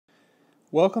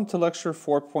Welcome to Lecture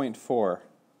 4.4,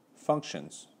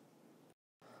 Functions.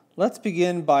 Let's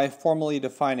begin by formally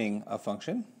defining a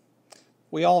function.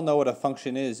 We all know what a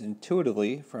function is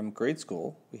intuitively from grade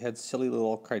school. We had silly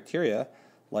little criteria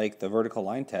like the vertical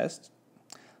line test.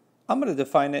 I'm going to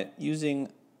define it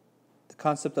using the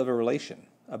concept of a relation,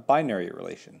 a binary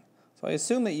relation. So I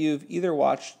assume that you've either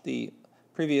watched the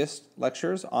previous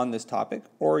lectures on this topic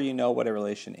or you know what a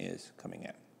relation is coming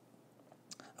in.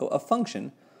 So a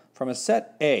function from a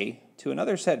set A to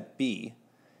another set B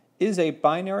is a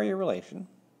binary relation.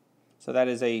 So that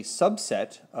is a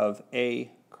subset of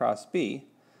A cross B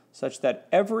such that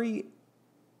every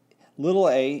little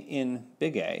a in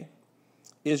big A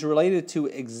is related to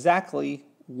exactly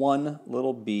one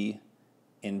little b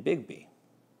in big B.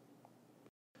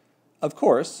 Of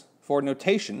course, for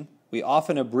notation, we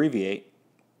often abbreviate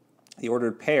the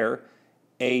ordered pair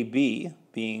AB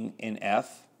being in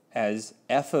F as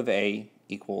f of A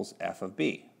equals f of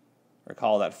B.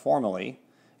 Recall that formally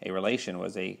a relation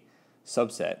was a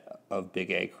subset of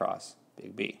big A cross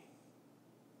big B.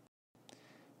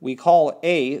 We call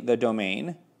A the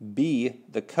domain, B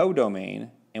the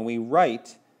codomain, and we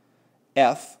write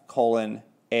f colon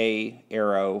A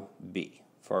arrow B,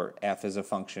 for f is a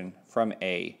function from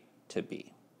A to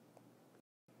B.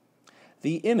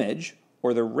 The image,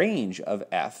 or the range of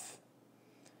f,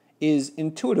 is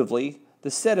intuitively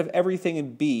the set of everything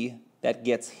in B that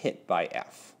gets hit by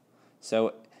f.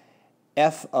 So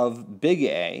f of big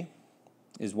A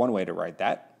is one way to write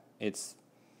that. It's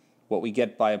what we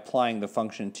get by applying the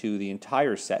function to the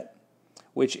entire set,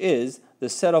 which is the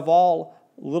set of all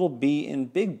little b in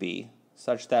big B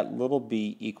such that little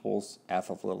b equals f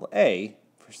of little a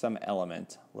for some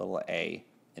element little a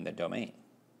in the domain.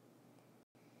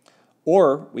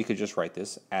 Or we could just write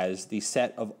this as the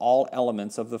set of all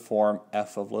elements of the form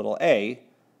f of little a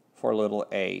for little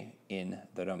a in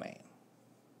the domain.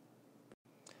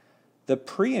 The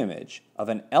preimage of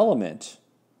an element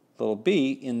little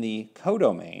b in the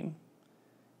codomain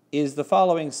is the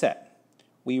following set.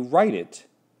 We write it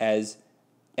as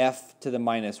f to the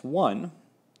minus 1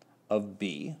 of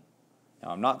b. Now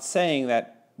I'm not saying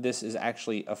that this is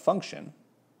actually a function.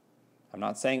 I'm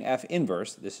not saying f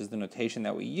inverse. This is the notation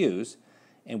that we use,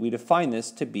 and we define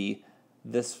this to be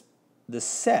the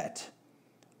set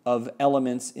of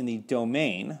elements in the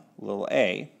domain, little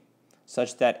a,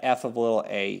 such that f of little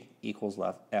a equals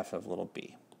f of little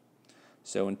b.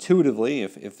 So intuitively,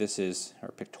 if this is, or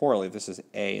pictorially, if this is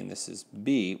a and this is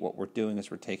b, what we're doing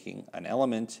is we're taking an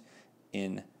element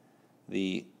in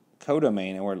the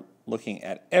codomain and we're looking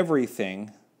at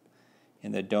everything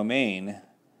in the domain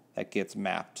that gets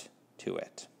mapped to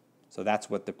it. So that's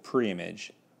what the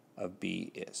preimage of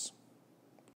b is.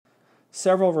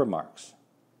 Several remarks.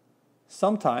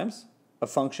 Sometimes a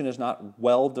function is not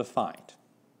well defined.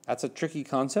 That's a tricky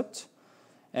concept,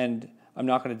 and I'm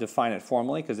not going to define it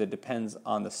formally because it depends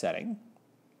on the setting.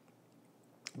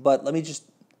 But let me just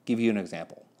give you an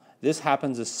example. This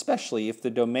happens especially if the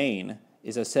domain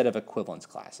is a set of equivalence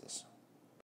classes.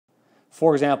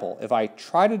 For example, if I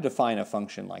try to define a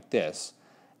function like this,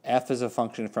 f is a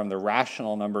function from the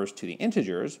rational numbers to the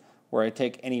integers, where I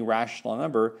take any rational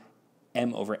number,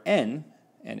 m over n,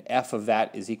 and f of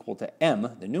that is equal to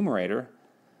m, the numerator,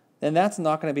 then that's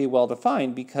not going to be well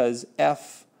defined because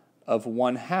f of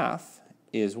 1/2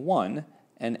 is 1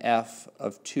 and f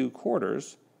of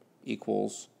 2/4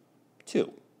 equals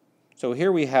 2. So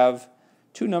here we have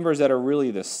two numbers that are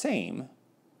really the same,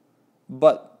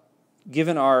 but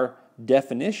given our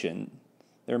definition,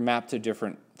 they're mapped to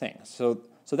different things. So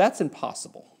that's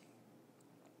impossible.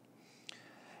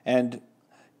 And,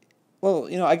 well,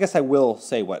 I guess I will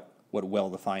say what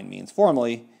well-defined means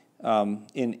formally.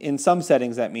 In some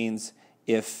settings, that means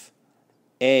if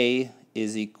A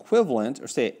is equivalent, or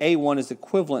say A1 is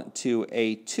equivalent to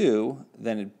A2,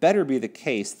 then it better be the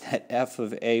case that f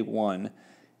of A1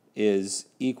 is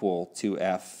equal to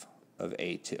f of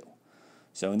A2.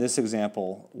 So in this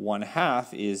example,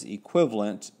 1/2 is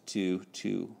equivalent to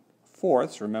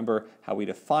 2/4. Remember how we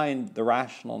defined the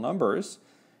rational numbers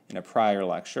in a prior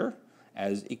lecture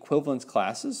as equivalence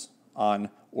classes on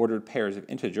ordered pairs of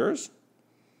integers.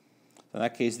 So in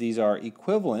that case, these are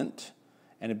equivalent,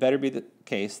 and it better be the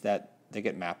case that they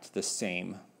get mapped to the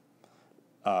same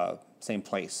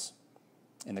place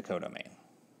in the codomain.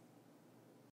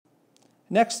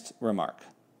 Next remark.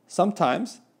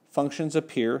 Sometimes functions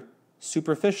appear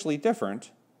superficially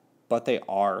different, but they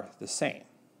are the same.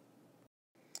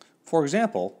 For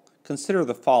example, consider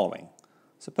the following.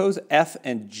 Suppose f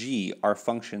and g are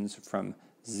functions from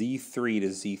z3 to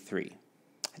z3.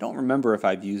 I don't remember if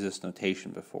I've used this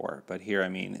notation before, but here I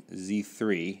mean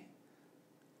z3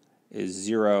 is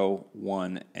 0,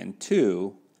 1, and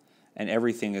 2, and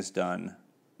everything is done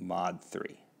mod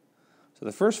 3. So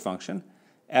the first function,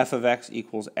 f of x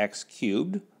equals x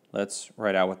cubed. Let's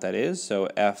write out what that is. So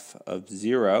f of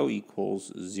 0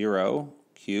 equals 0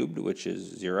 cubed, which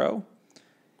is 0.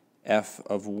 F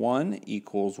of 1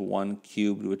 equals 1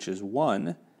 cubed, which is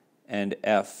 1. And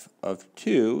f of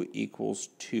 2 equals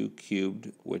 2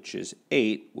 cubed, which is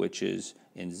 8, which is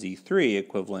in Z3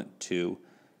 equivalent to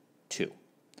 2.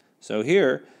 So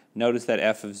here, notice that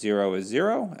f of 0 is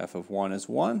 0, f of 1 is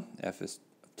 1, f of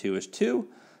 2 is 2.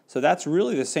 So that's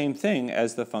really the same thing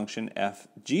as the function f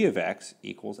g of x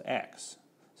equals x.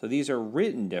 So these are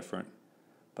written different,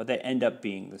 but they end up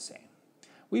being the same.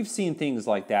 We've seen things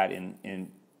like that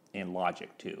in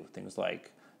logic too. Things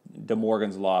like De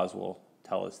Morgan's laws will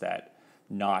tell us that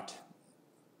not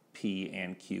P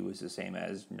and Q is the same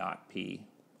as not P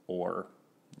or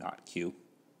not Q.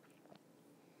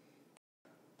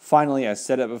 Finally, I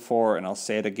said it before and I'll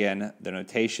say it again, the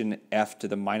notation f to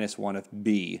the minus 1 of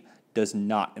b does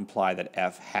not imply that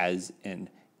f has an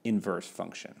inverse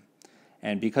function.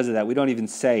 And because of that, we don't even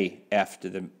say f to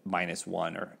the minus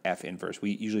 1 or f inverse.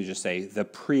 We usually just say the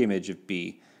preimage of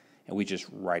b, and we just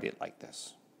write it like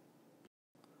this.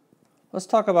 Let's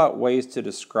talk about ways to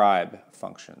describe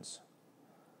functions.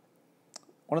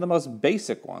 One of the most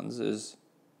basic ones is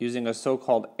using a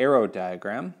so-called arrow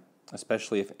diagram,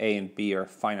 especially if a and b are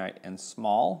finite and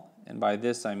small. And by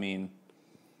this I mean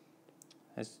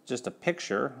it's just a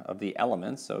picture of the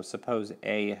elements. So suppose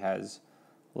a has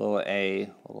little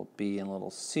a, little b, and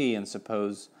little c, and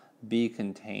suppose b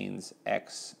contains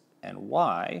x and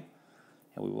y,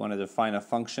 and we want to define a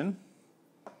function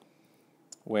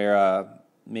where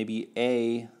maybe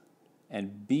a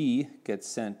and b get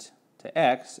sent to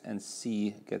x and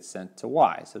c gets sent to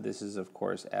y. So this is, of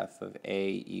course, f of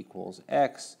a equals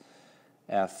x,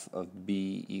 f of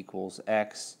b equals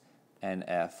x, and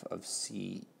f of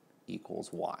c equals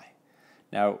y.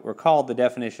 Now, recall the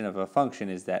definition of a function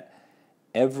is that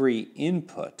every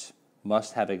input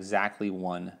must have exactly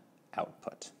one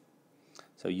output.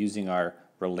 So using our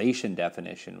relation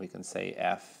definition, we can say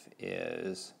f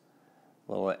is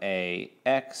little a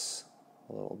x,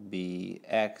 little b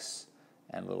x,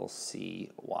 and little c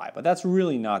y. But that's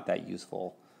really not that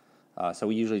useful. So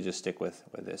we usually just stick with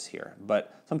this here.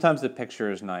 But sometimes the picture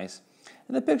is nice.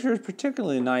 And the picture is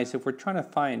particularly nice if we're trying to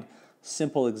find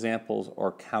simple examples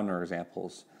or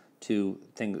counterexamples to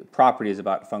properties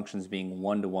about functions being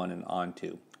one-to-one and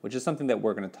onto, which is something that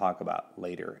we're going to talk about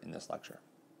later in this lecture.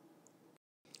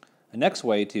 The next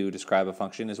way to describe a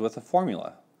function is with a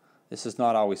formula. This is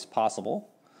not always possible,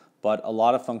 but a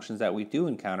lot of functions that we do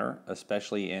encounter,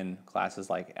 especially in classes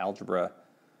like algebra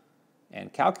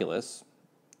and calculus,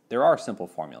 there are simple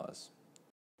formulas.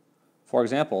 For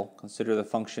example, consider the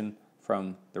function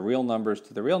from the real numbers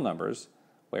to the real numbers,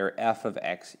 where f of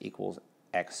x equals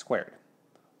x squared.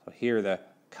 So here the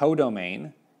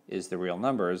codomain is the real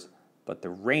numbers, but the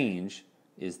range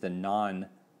is the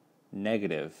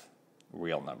non-negative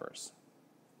real numbers.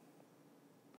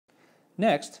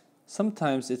 Next,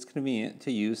 sometimes it's convenient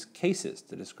to use cases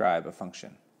to describe a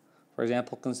function. For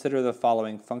example, consider the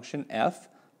following function f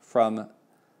from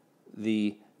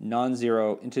the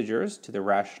non-zero integers to the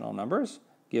rational numbers,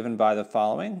 given by the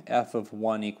following: f of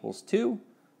 1 equals 2,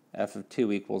 f of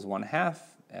 2 equals 1/2,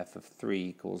 f of 3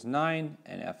 equals 9,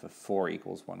 and f of 4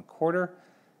 equals 1/4.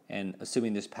 And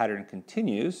assuming this pattern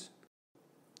continues,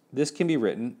 this can be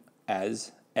written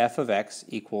as f of x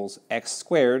equals x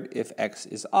squared if x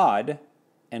is odd,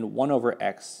 and 1 over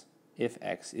x if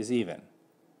x is even.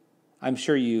 I'm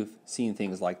sure you've seen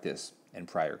things like this in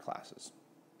prior classes.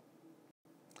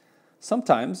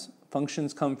 Sometimes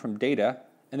functions come from data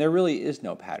and there really is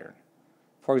no pattern.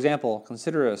 For example,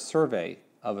 consider a survey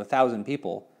of 1,000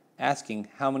 people asking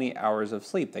how many hours of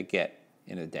sleep they get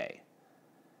in a day.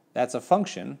 That's a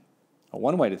function.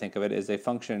 One way to think of it is a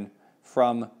function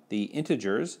from the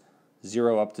integers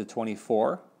 0 up to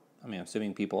 24. I'm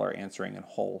assuming people are answering in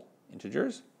whole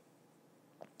integers.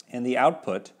 And the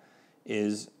output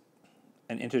is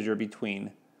an integer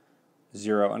between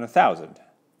 0 and 1,000.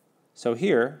 So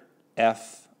here,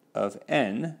 f of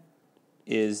n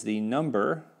is the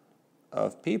number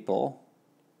of people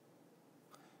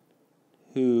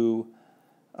who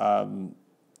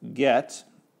get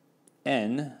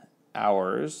n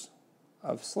hours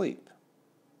of sleep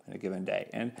in a given day.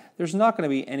 And there's not going to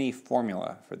be any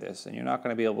formula for this, and you're not going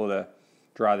to be able to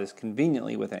draw this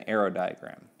conveniently with an arrow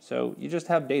diagram. So you just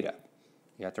have data.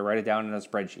 You have to write it down in a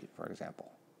spreadsheet, for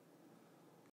example.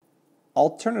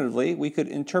 Alternatively, we could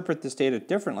interpret this data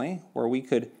differently, where we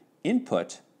could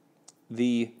input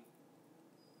the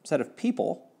set of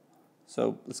people.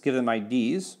 So let's give them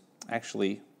IDs.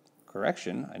 Actually,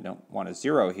 correction, I don't want a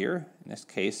 0 here. In this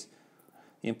case,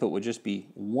 the input would just be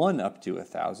 1 up to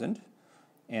 1,000,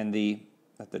 and the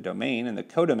domain and the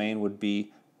codomain would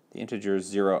be the integers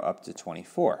 0 up to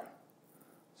 24.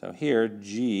 So here,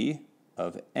 G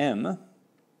of M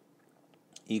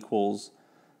equals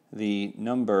the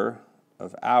number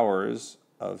of hours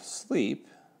of sleep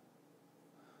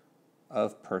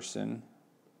of person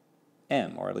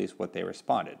M, or at least what they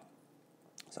responded.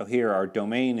 So here our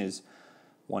domain is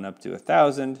 1 up to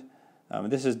 1,000.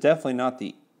 This is definitely not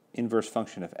the inverse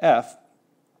function of f.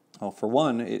 Well, for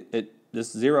one,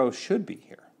 this 0 should be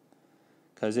here,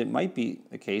 because it might be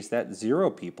the case that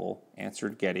 0 people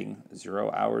answered getting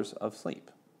 0 hours of sleep.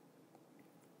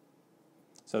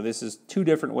 So this is two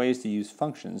different ways to use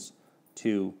functions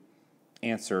to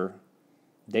answer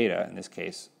data, in this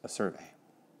case, a survey.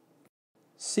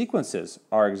 Sequences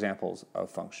are examples of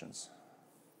functions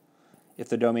if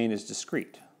the domain is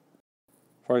discrete.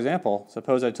 For example,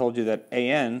 suppose I told you that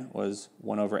an was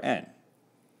 1 over n.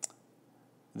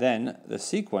 Then the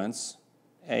sequence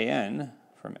an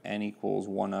from n equals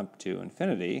 1 up to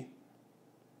infinity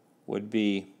would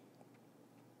be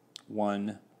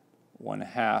 1,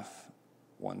 1/2,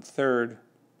 1/3,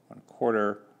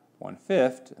 1/4,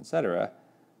 1/5, etc.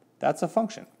 That's a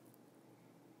function.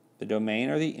 The domain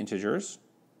are the integers,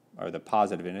 or the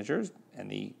positive integers, and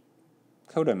the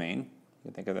codomain, you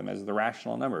can think of them as the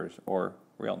rational numbers or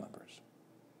real numbers.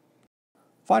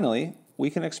 Finally,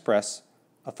 we can express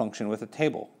a function with a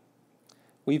table.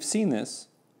 We've seen this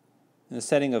in the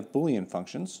setting of Boolean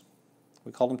functions.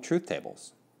 We call them truth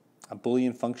tables. A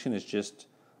Boolean function is just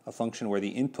a function where the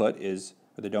input is,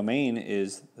 or the domain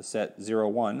is the set 0,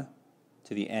 1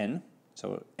 to the n,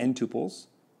 so n tuples,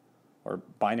 or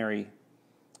binary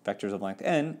vectors of length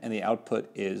n, and the output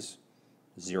is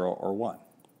 0 or 1.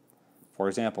 For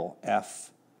example,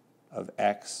 f of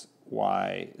x,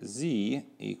 y, z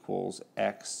equals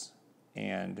x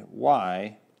and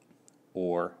y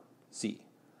or z.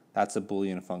 That's a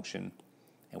Boolean function,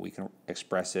 and we can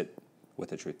express it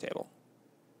with a truth table.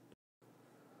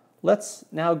 Let's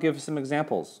now give some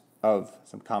examples of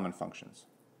some common functions.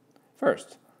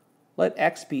 First, let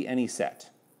x be any set.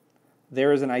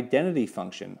 There is an identity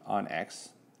function on x,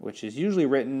 which is usually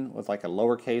written with like a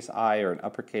lowercase I or an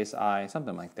uppercase I,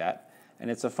 something like that. And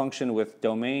it's a function with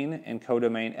domain and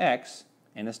codomain x,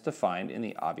 and it's defined in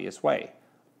the obvious way.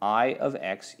 I of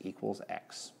x equals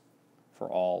x for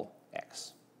all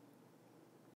x.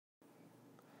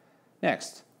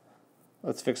 Next,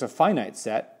 let's fix a finite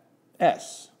set,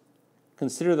 S.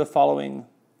 Consider the following,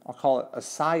 I'll call it a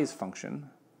size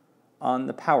function on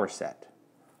the power set.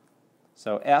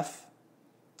 So f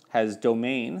has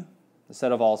domain, the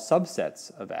set of all subsets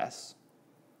of S,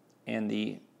 and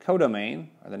the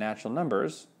codomain, or the natural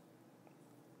numbers,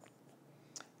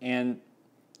 and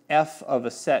f of a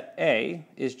set A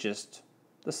is just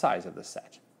the size of the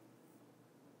set.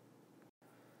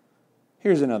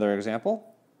 Here's another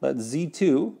example. Let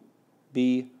Z2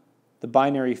 be the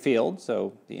binary field,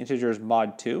 so the integers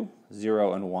mod 2,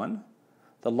 0 and 1.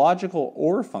 The logical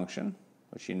OR function,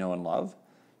 which you know and love,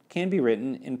 can be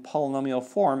written in polynomial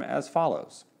form as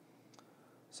follows.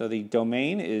 So the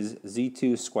domain is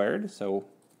Z2 squared, so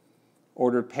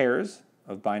ordered pairs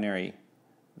of binary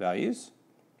values,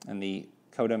 and the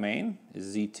codomain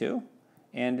is Z2,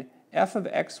 and f of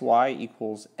xy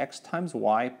equals x times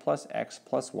y plus x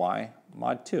plus y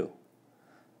mod 2.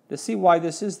 To see why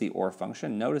this is the OR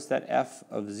function, notice that f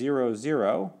of 0,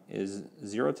 0 is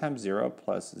 0 times 0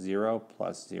 plus 0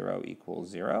 equals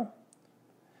 0.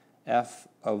 F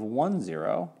of 1,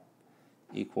 0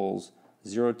 equals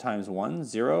 0 times 1,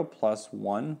 0 plus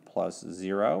 1 plus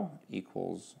 0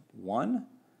 equals 1.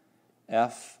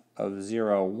 F of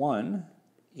 0, 1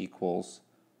 equals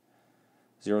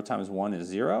 0 times 1 is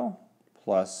 0,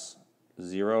 plus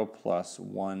 0 plus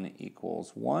 1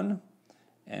 equals 1.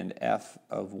 And f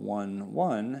of 1,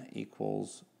 1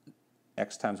 equals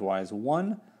x times y is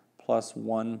 1, plus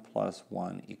 1 plus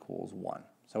 1 equals 1.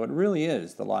 So it really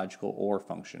is the logical OR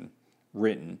function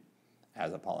written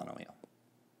as a polynomial.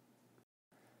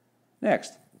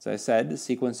 Next, as I said,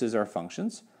 sequences are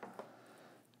functions.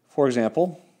 For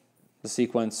example, the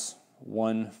sequence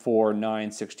 1, 4,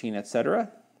 9, 16,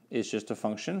 etc. is just a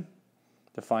function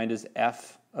defined as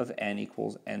f of n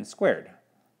equals n squared,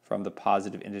 from the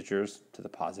positive integers to the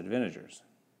positive integers.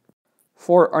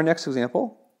 For our next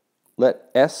example, let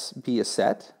S be a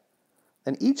set,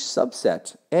 and each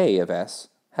subset A of S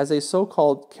has a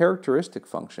so-called characteristic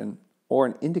function or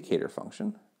an indicator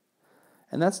function,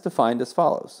 and that's defined as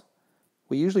follows.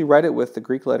 We usually write it with the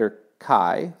Greek letter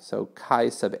chi, so chi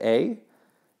sub A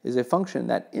is a function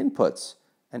that inputs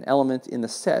an element in the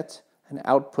set and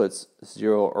outputs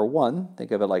 0 or 1.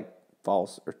 Think of it like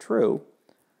false or true.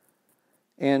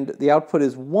 And the output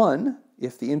is 1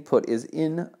 if the input is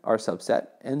in our subset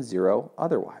and 0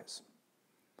 otherwise.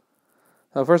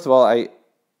 Now, first of all,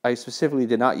 I specifically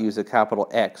did not use a capital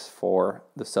X for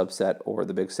the subset or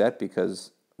the big set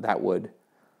because that would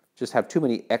just have too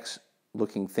many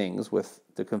X-looking things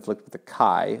to conflict with the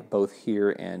chi, both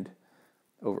here and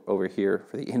over here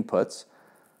for the inputs.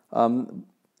 And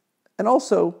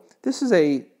also, this is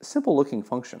a simple-looking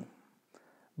function,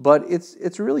 but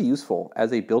it's really useful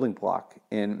as a building block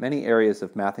in many areas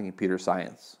of math and computer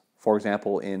science. For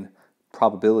example, in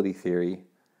probability theory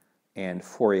and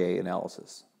Fourier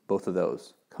analysis. Both of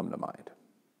those come to mind.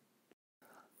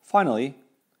 Finally,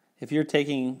 if you're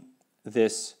taking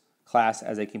this class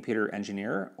as a computer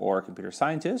engineer or a computer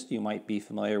scientist, you might be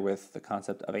familiar with the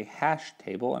concept of a hash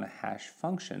table and a hash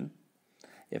function.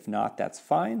 If not, that's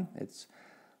fine. It's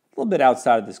a little bit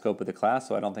outside of the scope of the class,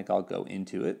 so I don't think I'll go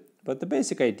into it. But the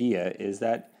basic idea is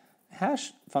that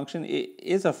hash function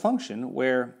is a function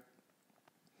where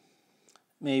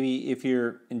maybe if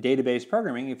you're in database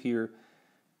programming, if you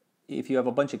have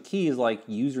a bunch of keys like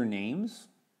usernames,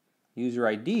 user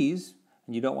IDs,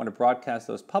 and you don't want to broadcast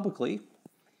those publicly,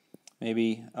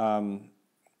 maybe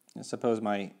suppose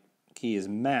my key is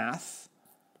math,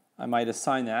 I might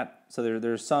assign that. So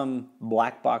there's some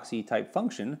black boxy type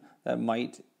function that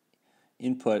might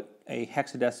input a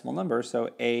hexadecimal number, so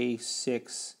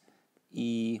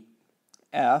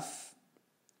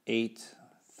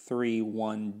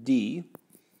A6EF831D.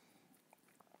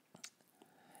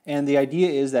 And the idea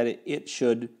is that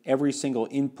every single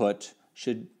input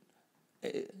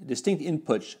distinct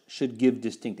inputs should give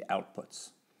distinct outputs.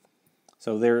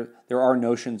 So there are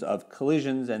notions of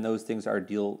collisions, and those things are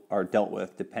dealt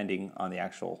with depending on the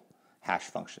actual hash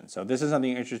function. So if this is something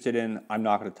you're interested in, I'm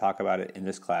not going to talk about it in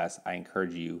this class. I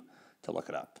encourage you to look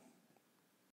it up.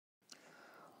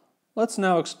 Let's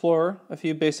now explore a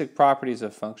few basic properties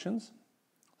of functions.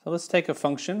 So let's take a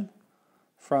function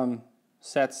from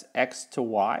sets x to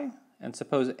y, and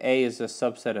suppose A is a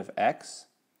subset of x.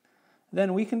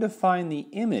 Then we can define the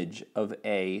image of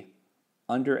A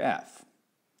under F.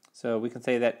 So we can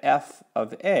say that F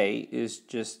of A is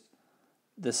just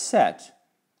the set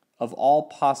of all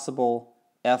possible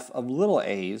F of little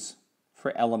a's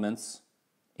for elements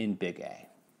in big A.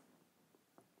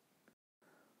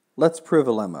 Let's prove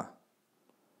a lemma.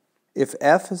 If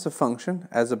F is a function,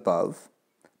 as above,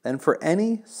 then for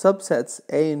any subsets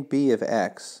A and B of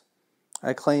X,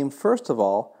 I claim first of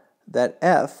all that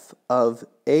F of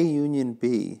A union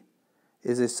B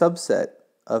is a subset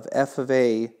of F of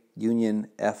A union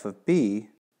F of B,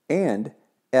 and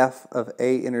F of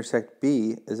A intersect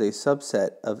B is a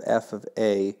subset of F of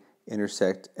A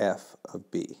intersect F of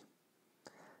B.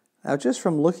 Now just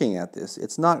from looking at this,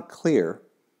 it's not clear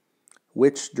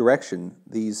which direction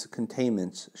these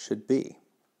containments should be,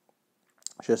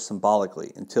 just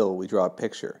symbolically, until we draw a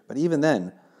picture. But even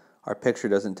then, our picture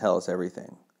doesn't tell us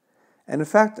everything. And in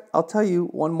fact, I'll tell you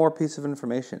one more piece of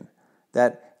information,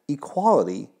 that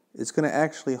equality is going to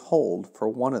actually hold for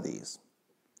one of these.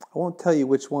 I won't tell you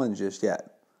which one just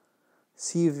yet.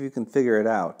 See if you can figure it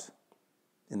out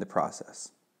in the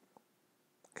process.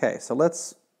 Okay, so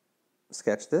let's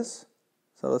sketch this.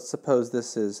 So let's suppose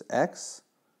this is x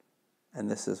and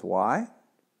this is y.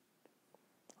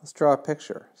 Let's draw a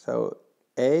picture. So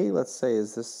A, let's say,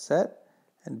 is this set,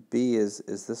 and B is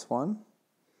this one.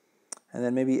 And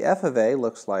then maybe F of A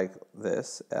looks like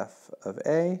this, F of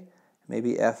A.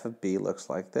 Maybe F of B looks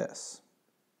like this.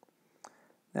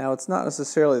 Now, it's not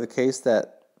necessarily the case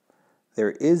that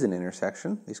there is an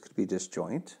intersection. These could be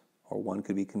disjoint, or one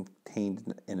could be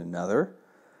contained in another.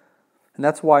 And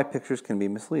that's why pictures can be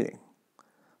misleading.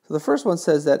 So the first one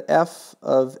says that F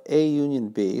of A union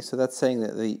B, so that's saying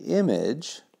that the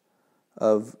image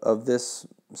of this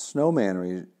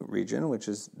snowman region, which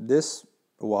is this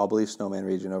wobbly snowman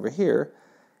region over here,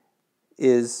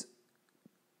 is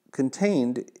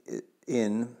contained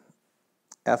in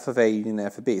F of A union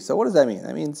F of B. So what does that mean?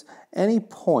 That means any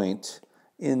point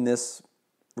in this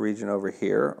region over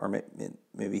here, or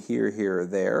maybe here, here, or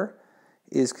there,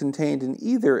 is contained in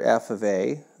either F of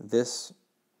A, this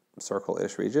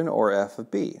circle-ish region, or F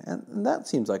of B. And that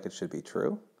seems like it should be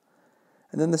true.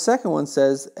 And then the second one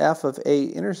says F of A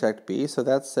intersect B, so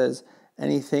that says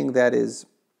anything that is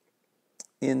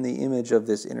in the image of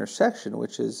this intersection,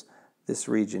 which is this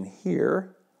region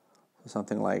here,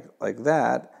 something like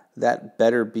that, that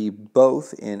better be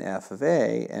both in F of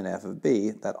A and F of B.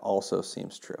 That also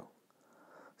seems true.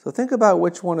 So think about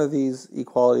which one of these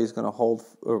equalities is going to hold.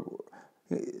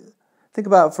 Think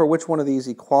about for which one of these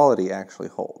equality actually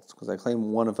holds, because I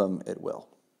claim one of them it will.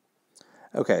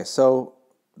 Okay, so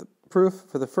the proof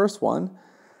for the first one,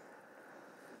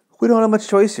 we don't have much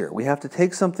choice here. We have to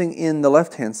take something in the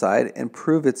left-hand side and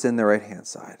prove it's in the right-hand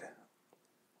side.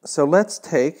 So let's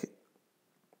take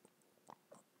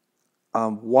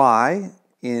y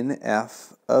in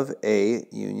f of A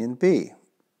union B.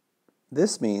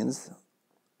 This means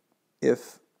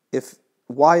if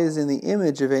y is in the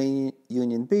image of A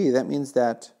union B, that means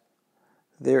that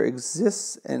there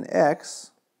exists an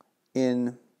x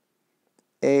in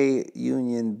A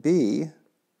union B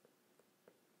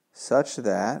such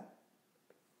that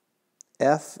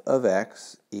f of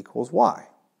x equals y.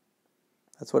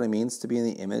 That's what it means to be in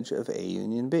the image of A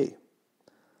union B.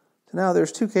 So now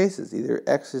there's two cases, either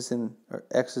x is in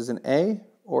A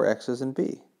or x is in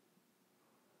B.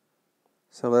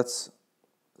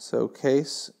 So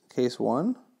case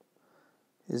 1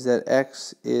 is that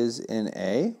x is in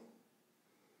A,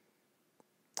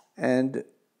 and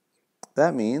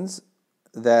that means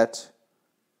that,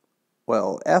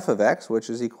 well, f of x, which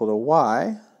is equal to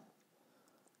y,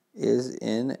 is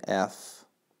in f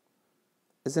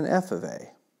of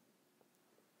A.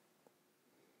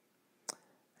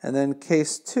 And then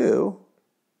case 2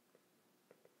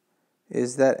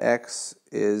 is that x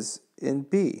is in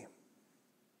B.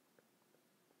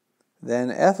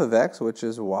 Then f of x, which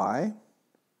is y,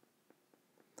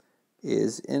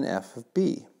 is in f of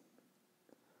B.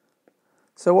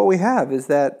 So what we have is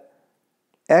that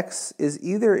x is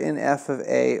either in f of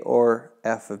A or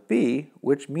f of B,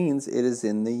 which means it is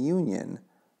in the union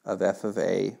of f of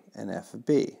A and f of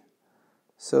B.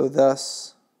 So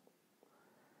thus,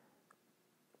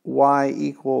 y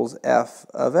equals f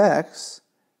of x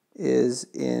is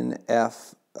in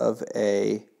f of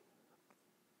A,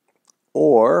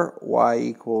 or y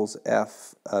equals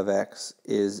f of x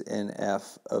is in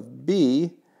f of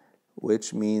B,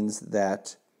 which means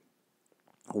that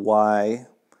y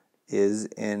is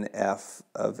in f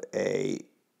of A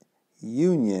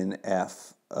union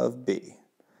f of B.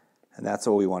 And that's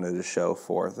what we wanted to show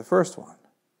for the first one.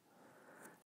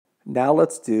 Now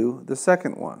let's do the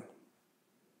second one.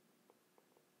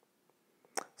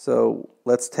 So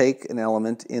let's take an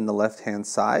element in the left-hand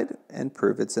side and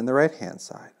prove it's in the right-hand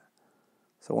side.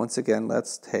 So once again,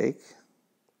 let's take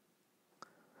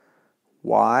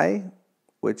y,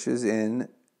 which is in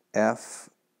f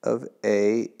of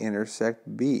A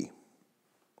intersect B.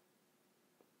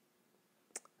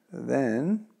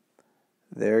 Then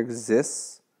there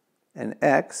exists an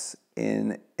x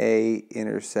in A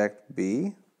intersect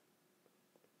B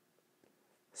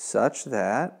such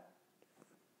that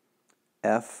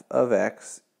f of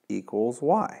x equals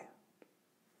y.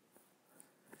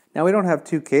 Now we don't have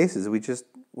two cases,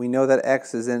 we know that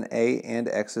x is in A and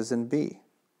x is in B.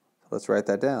 So let's write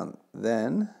that down.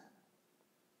 Then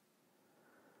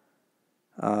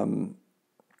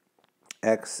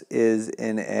x is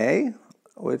in A,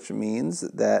 which means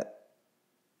that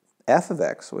f of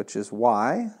x, which is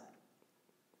y,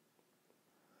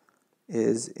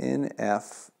 is in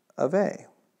f of A.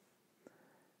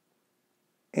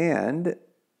 And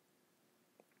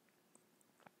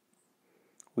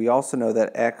we also know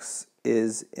that x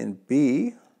is in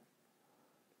B,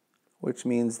 which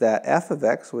means that f of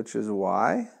x, which is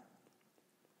y,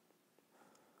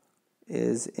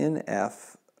 is in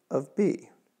f of B.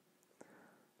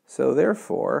 So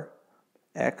therefore,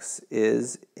 x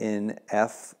is in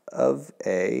f of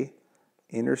A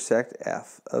intersect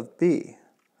f of B.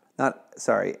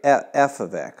 F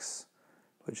of x,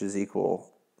 which is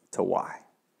equal to y.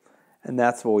 And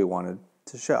that's what we wanted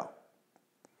to show.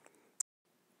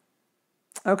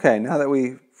 Okay, now that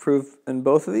we've proved in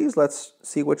both of these, let's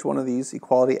see which one of these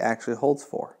equality actually holds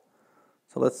for.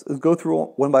 So let's go through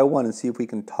one by one and see if we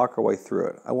can talk our way through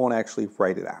it. I won't actually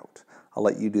write it out. I'll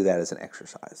let you do that as an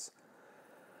exercise.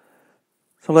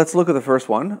 So let's look at the first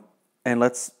one, and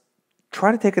let's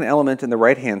try to take an element in the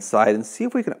right-hand side and see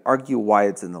if we can argue why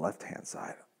it's in the left-hand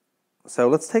side. So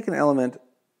let's take an element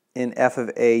in f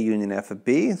of A union f of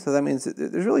B. So that means that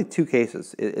there's really two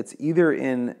cases. It's either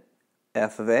in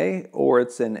f of A or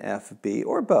it's in f of B,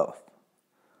 or both.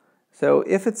 So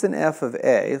if it's in f of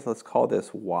A, so let's call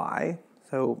this y.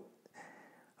 So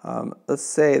let's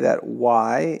say that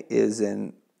y is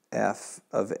in f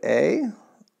of A,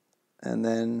 and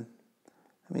then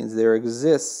that means there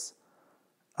exists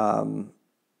an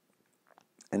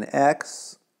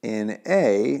x in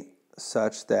A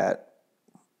such that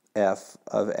f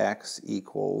of x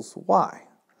equals y.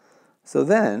 So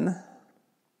then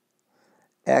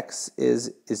x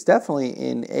is definitely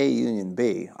in A union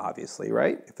B, obviously,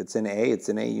 right? If it's in A, it's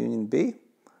in A union B.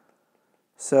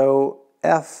 So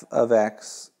f of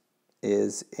x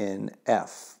is in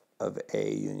f of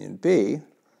A union B,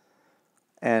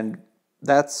 and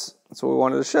that's what we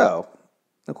wanted to show.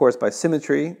 Of course, by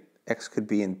symmetry, x could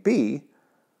be in B,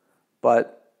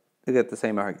 but you get the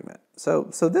same argument. So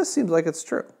this seems like it's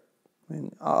true. I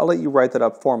mean, I'll let you write that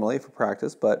up formally for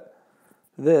practice, but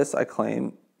this, I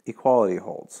claim, equality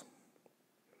holds.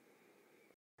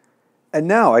 And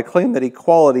now I claim that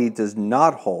equality does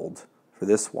not hold for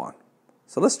this one.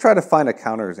 So let's try to find a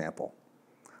counterexample.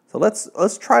 So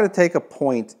let's try to take a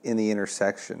point in the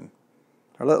intersection.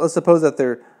 Or let's suppose that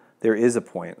there is a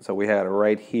point. So we had it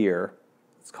right here.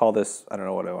 Let's call this, I don't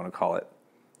know what I want to call it,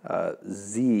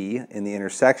 Z in the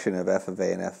intersection of f of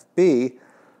A and f of B.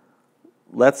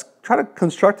 Let's try to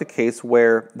construct a case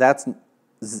where that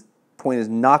point is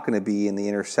not going to be in the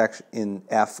intersection, in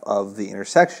f of the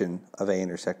intersection of A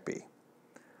intersect B.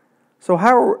 So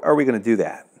how are we going to do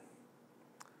that?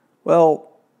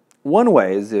 Well, one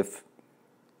way is if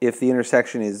the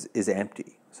intersection is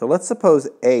empty. So let's suppose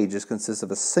A just consists of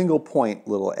a single point,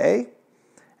 little a,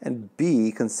 and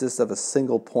B consists of a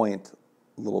single point,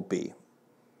 little b.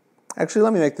 Actually,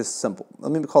 let me make this simple.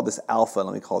 Let me call this alpha, and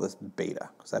let me call this beta,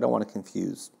 because I don't want to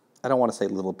confuse, I don't want to say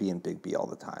little b and big B all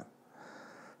the time.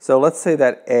 So let's say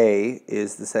that A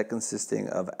is the set consisting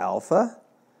of alpha,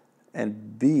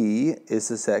 and B is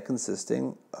the set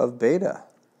consisting of beta.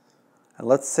 And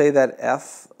let's say that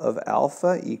f of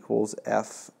alpha equals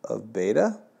f of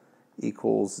beta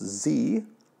equals z,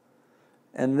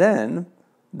 and then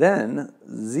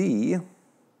z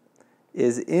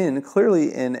is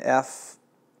clearly in f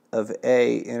of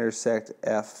A intersect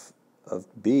f of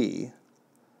B,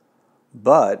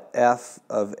 but f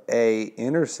of A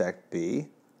intersect B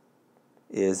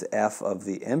is f of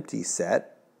the empty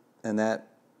set, and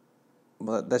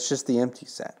that's just the empty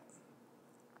set.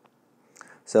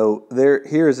 So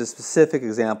here is a specific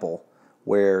example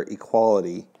where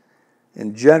equality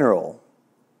in general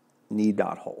need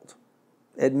not hold.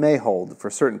 It may hold for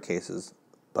certain cases,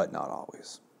 but not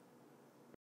always.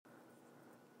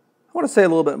 I want to say a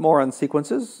little bit more on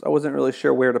sequences. I wasn't really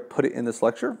sure where to put it in this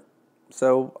lecture,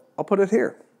 so I'll put it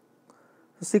here.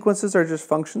 The sequences are just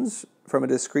functions from a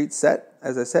discrete set,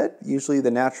 as I said, usually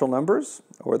the natural numbers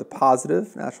or the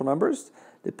positive natural numbers,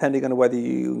 depending on whether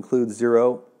you include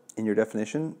 0 in your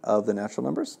definition of the natural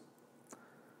numbers.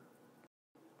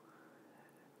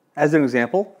 As an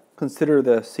example, consider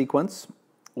the sequence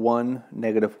 1,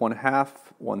 negative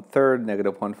 1/2, 1/3,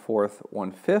 negative 1/4,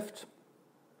 1/5.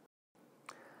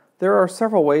 There are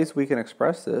several ways we can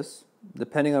express this,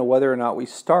 depending on whether or not we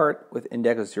start with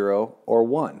index 0 or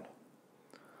 1.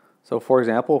 So for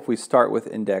example, if we start with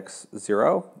index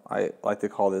 0, I like to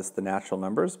call this the natural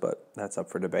numbers, but that's up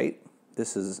for debate.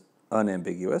 This is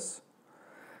unambiguous.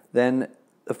 Then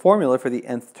the formula for the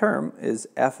nth term is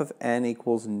f of n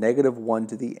equals negative 1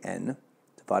 to the n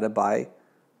divided by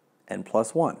n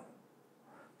plus 1.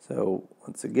 So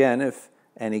once again, if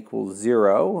n equals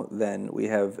 0, then we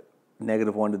have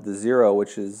negative 1 to the 0,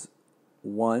 which is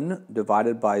 1,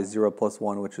 divided by 0 plus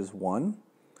 1, which is 1.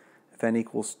 If n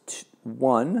equals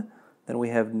 1, then we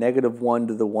have negative 1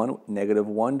 to the 1, negative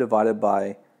 1 divided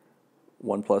by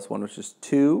 1 plus 1, which is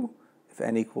 2. If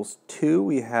n equals 2,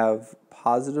 we have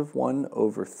positive 1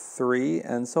 over 3,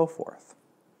 and so forth.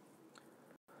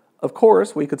 Of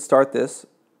course, we could start this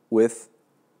with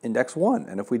index 1,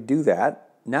 and if we do that,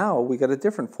 now we get a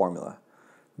different formula.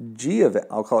 G of n,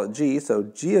 I'll call it G, so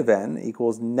G of n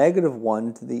equals negative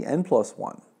 1 to the n plus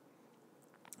 1.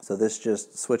 So this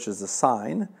just switches the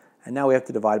sign, and now we have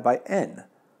to divide by n.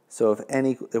 So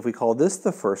if we call this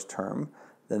the first term,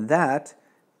 then that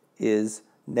is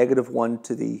negative 1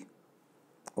 to the,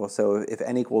 well, so if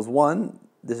n equals 1,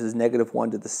 this is negative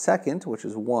 1 to the second, which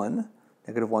is 1,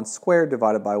 negative 1 squared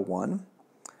divided by 1.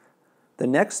 The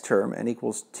next term, n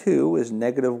equals 2, is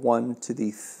negative 1 to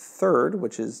the third,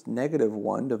 which is negative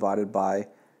 1 divided by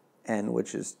n,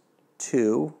 which is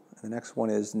 2. And the next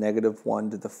one is negative 1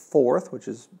 to the fourth, which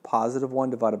is positive 1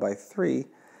 divided by 3,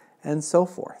 and so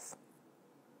forth.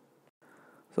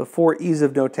 So for ease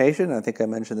of notation, I think I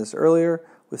mentioned this earlier,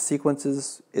 with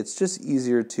sequences, it's just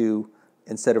easier to,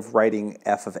 instead of writing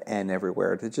f of n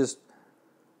everywhere, to just,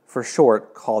 for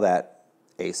short, call that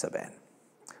a sub n.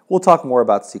 We'll talk more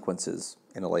about sequences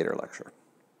in a later lecture.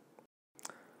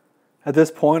 At this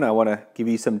point, I want to give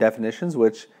you some definitions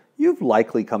which you've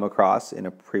likely come across in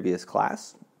a previous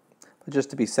class. But just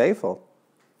to be safe,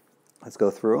 let's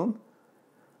go through them.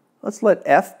 Let's let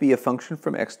f be a function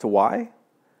from x to y.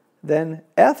 Then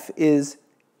f is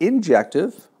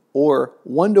injective, or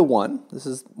 1-to-1. This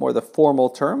is more the formal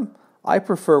term. I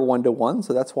prefer 1-to-1,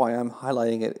 so that's why I'm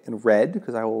highlighting it in red,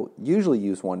 because I will usually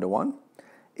use 1-to-1.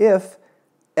 If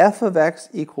f of x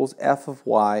equals f of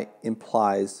y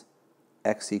implies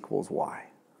x equals y.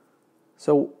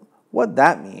 So what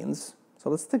that means, so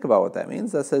let's think about what that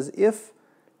means. That says if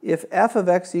f of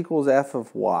x equals f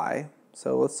of y,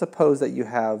 so let's suppose that you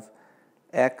have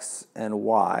x and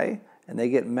y, and they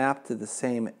get mapped to the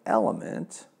same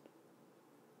element,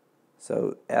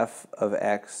 so f of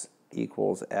x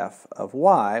equals f of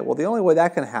y. Well, the only way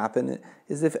that can happen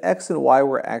is if x and y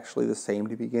were actually the same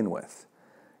to begin with.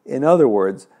 In other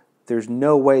words, there's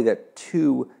no way that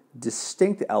two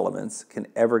distinct elements can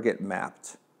ever get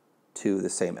mapped to the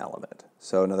same element.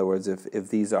 So in other words, if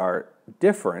these are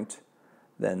different,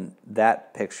 then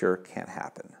that picture can't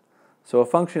happen. So a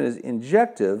function is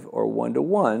injective, or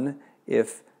one-to-one,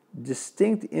 if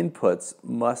distinct inputs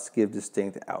must give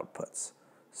distinct outputs.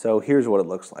 So here's what it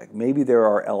looks like. Maybe there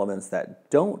are elements that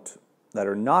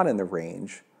are not in the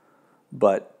range,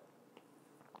 but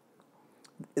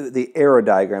the arrow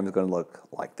diagram is going to look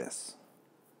like this.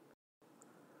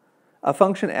 A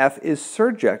function f is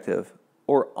surjective,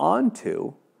 or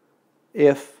onto,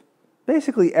 if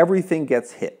basically everything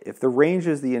gets hit, if the range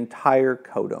is the entire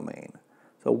codomain.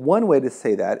 So one way to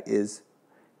say that is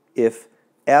if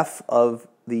f of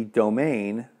the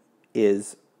domain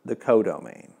is the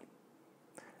codomain.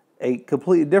 A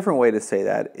completely different way to say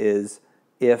that is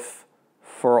if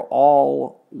for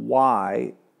all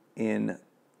y in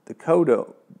the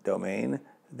codomain,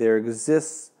 there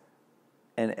exists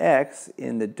an x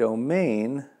in the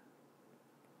domain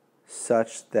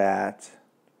such that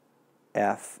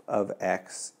f of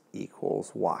x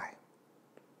equals y.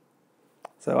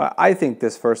 So I think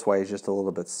this first way is just a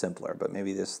little bit simpler, but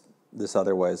maybe this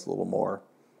other way is a little more,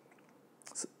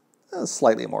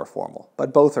 slightly more formal,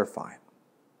 but both are fine.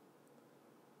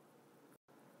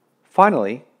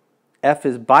 Finally, f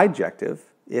is bijective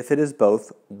if it is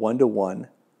both one-to-one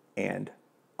and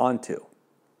onto.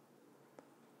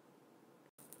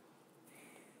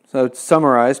 So to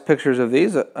summarize pictures of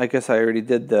these, I guess I already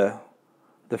did the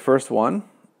first one.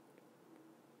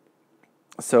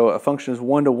 So a function is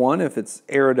one-to-one if its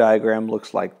arrow diagram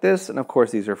looks like this, and of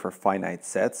course these are for finite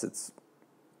sets.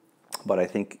 But I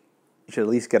think you should at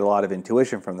least get a lot of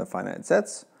intuition from the finite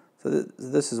sets. So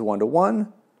this is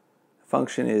one-to-one.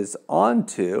 Function is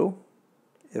onto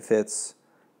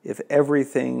if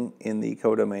everything in the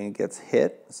codomain gets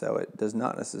hit. So it does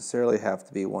not necessarily have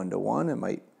to be one-to-one. It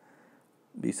might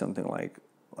be something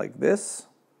like this.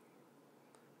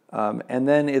 And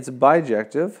then it's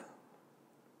bijective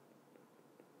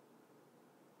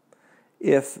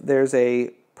if there's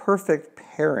a perfect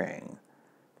pairing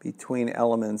between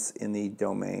elements in the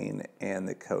domain and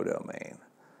the codomain.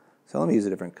 So let me use a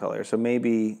different color. So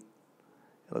maybe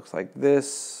it looks like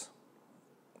this.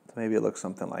 Maybe it looks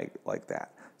something like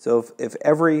that. So if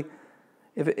every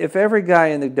guy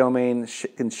in the domain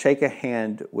can shake a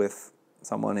hand with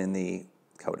someone in the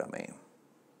codomain.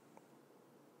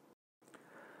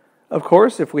 Of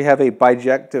course, if we have a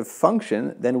bijective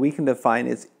function, then we can define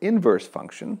its inverse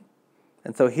function.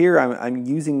 And so here I'm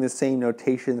using the same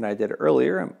notation that I did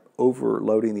earlier. I'm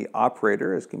overloading the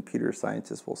operator, as computer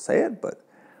scientists will say it, but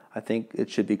I think it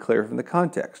should be clear from the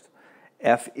context.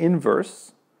 F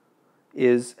inverse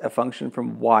is a function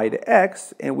from y to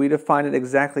x, and we define it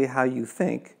exactly how you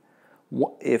think.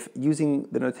 If using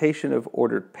the notation of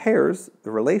ordered pairs, the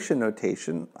relation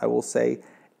notation, I will say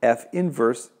F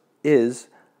inverse is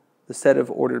the set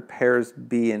of ordered pairs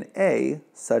B and A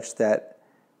such that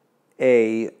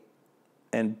A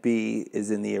and B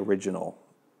is in the original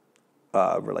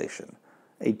relation.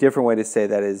 A different way to say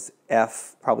that is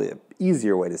F, probably an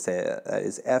easier way to say it,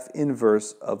 is F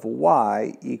inverse of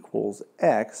y equals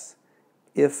x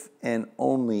if and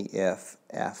only if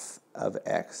f of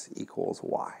x equals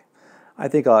y. I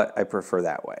think I prefer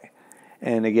that way.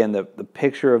 And again, the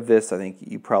picture of this, I think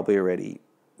you probably already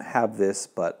have this,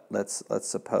 but let's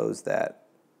suppose that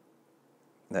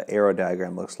the arrow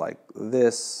diagram looks like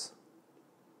this.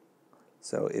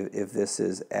 So if this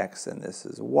is x and this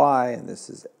is y and this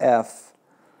is f,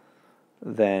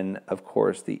 then of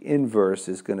course the inverse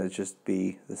is going to just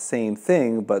be the same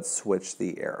thing but switch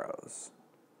the arrows.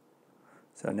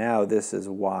 So now this is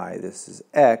y, this is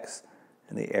x,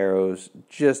 and the arrows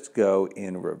just go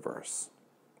in reverse.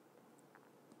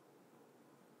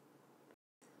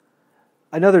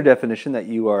 Another definition that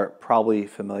you are probably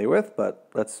familiar with, but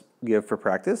let's give for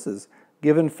practice, is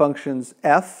given functions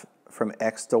f from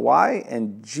x to y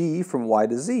and g from y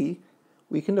to z,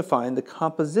 we can define the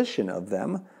composition of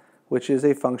them, which is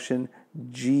a function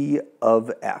g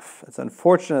of f. It's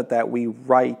unfortunate that we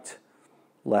write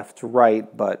left to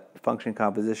right, but function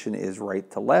composition is right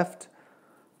to left.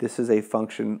 This is a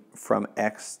function from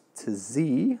x to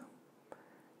z,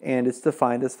 and it's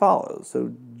defined as follows.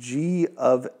 So g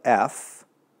of f,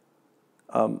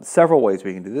 several ways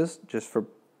we can do this. Just for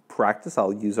practice,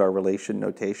 I'll use our relation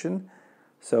notation.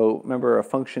 So remember, a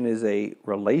function is a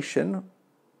relation,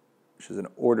 which is an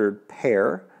ordered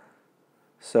pair.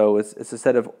 So it's a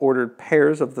set of ordered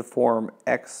pairs of the form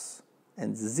x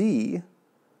and z,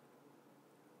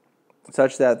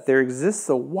 such that there exists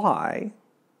a y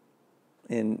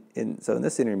in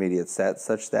this intermediate set,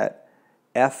 such that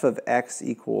f of x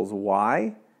equals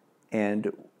y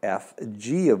and f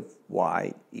g of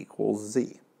y equals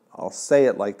z. I'll say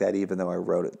it like that even though I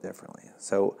wrote it differently.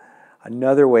 So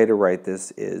another way to write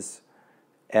this is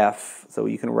f, so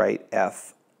you can write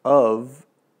f of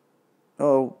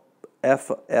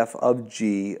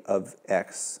g of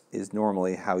x is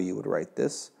normally how you would write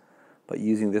this. But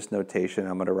using this notation,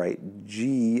 I'm going to write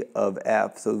g of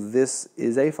f. So this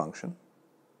is a function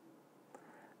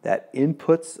that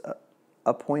inputs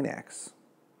a point x,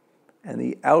 and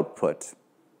the output,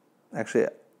 actually,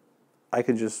 I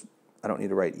don't need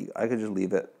to write, I could just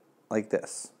leave it like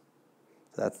this.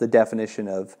 So that's the definition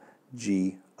of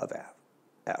g of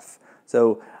f.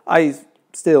 So I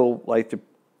still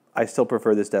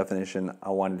prefer this definition. I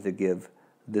wanted to give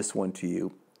this one to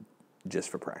you just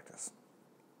for practice.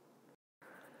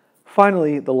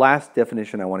 Finally, the last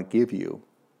definition I want to give you,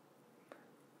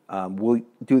 we'll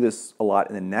do this a lot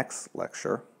in the next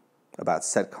lecture about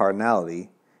set cardinality,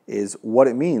 is what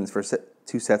it means for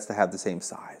two sets to have the same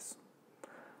size.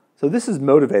 So this is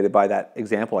motivated by that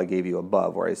example I gave you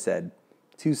above where I said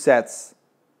two sets,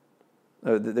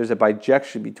 there's a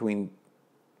bijection between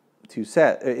two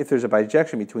sets. If there's a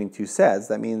bijection between two sets,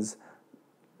 that means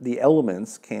the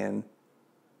elements can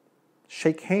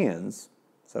shake hands.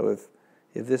 So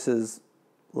if this is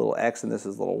little x and this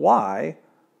is little y,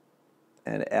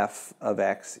 and f of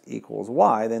x equals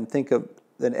y, then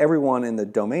then everyone in the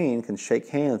domain can shake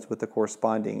hands with the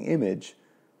corresponding image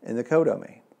in the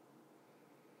codomain.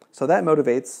 So that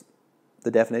motivates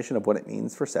the definition of what it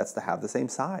means for sets to have the same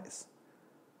size.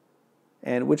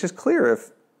 And which is clear if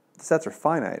the sets are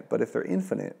finite, but if they're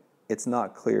infinite, it's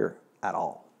not clear at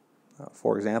all.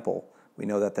 For example, we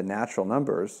know that the natural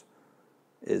numbers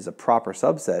is a proper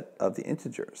subset of the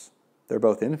integers. They're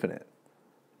both infinite.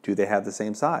 Do they have the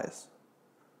same size?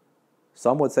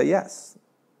 Some would say yes,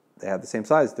 they have the same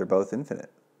size, they're both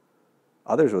infinite.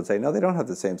 Others would say no, they don't have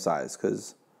the same size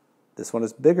because this one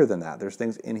is bigger than that. There's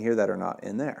things in here that are not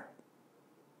in there.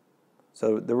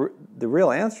 So the real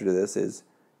answer to this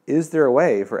is there a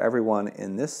way for everyone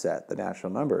in this set, the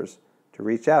natural numbers, to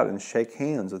reach out and shake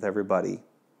hands with everybody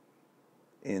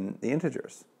in the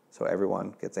integers so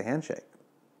everyone gets a handshake?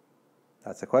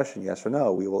 That's a question, yes or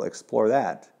no. We will explore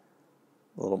that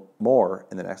a little more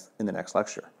in the next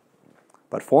lecture.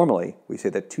 But formally, we say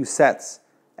that two sets,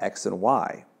 x and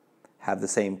y, have the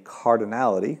same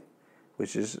cardinality,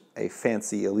 which is a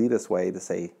fancy elitist way to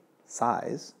say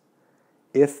size,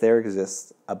 if there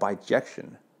exists a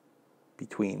bijection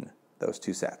between those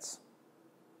two sets.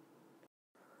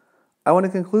 I want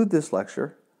to conclude this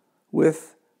lecture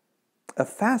with a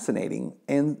fascinating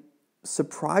and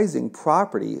surprising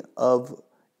property of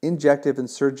injective and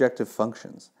surjective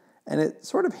functions. And it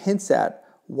sort of hints at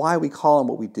why we call them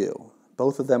what we do.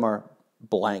 Both of them are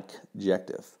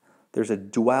blank-jective. There's a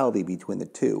duality between the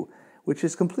two, which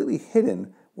is completely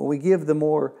hidden when we give the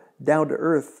more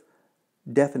down-to-earth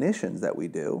definitions that we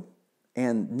do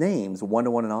and names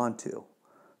one-to-one and onto.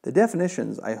 The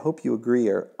definitions, I hope you agree,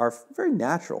 are very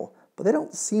natural, but they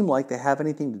don't seem like they have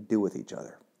anything to do with each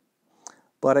other.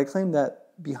 But I claim that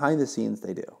behind the scenes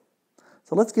they do.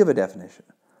 So let's give a definition.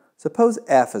 Suppose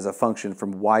f is a function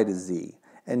from y to z,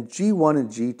 and g1 and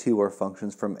g2 are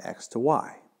functions from x to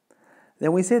y.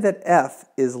 Then we say that f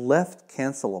is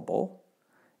left-cancelable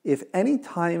if any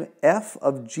time f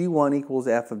of g1 equals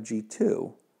f of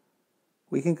g2,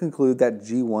 we can conclude that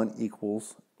g1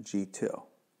 equals g2.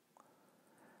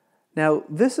 Now,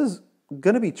 this is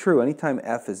going to be true anytime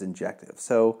f is injective.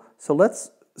 Bijective.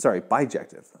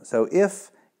 So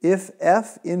if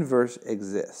f inverse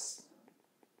exists,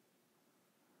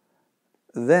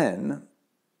 then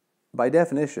by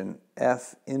definition,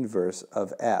 f inverse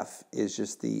of f is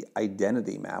just the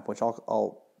identity map, which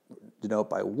I'll denote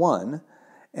by 1.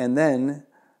 And then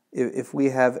if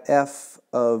we have f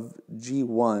of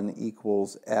g1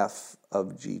 equals f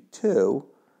of g2,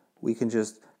 we can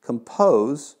just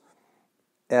compose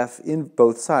f in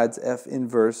both sides, f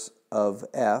inverse of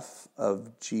f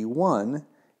of g1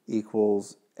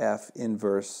 equals f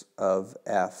inverse of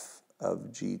f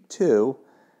of g2,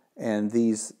 and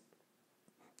these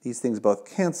things both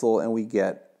cancel, and we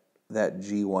get that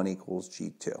g1 equals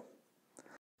g2.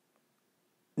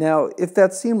 Now, if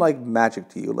that seemed like magic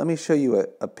to you, let me show you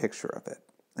a picture of it.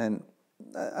 And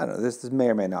I don't know, this may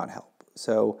or may not help.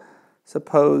 So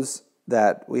suppose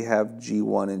that we have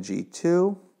g1 and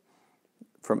g2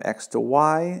 from x to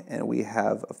y, and we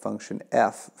have a function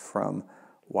f from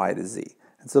y to z.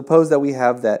 And suppose that we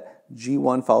have that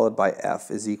g1 followed by f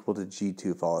is equal to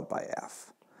g2 followed by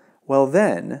f. Well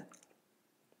then,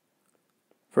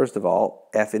 first of all,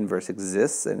 f inverse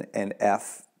exists, and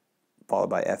f followed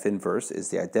by f inverse is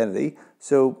the identity.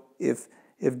 So if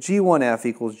g1f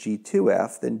equals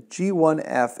g2f, then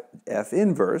g1f f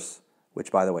inverse,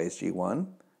 which by the way is g1,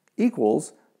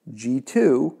 equals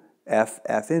g2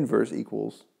 f inverse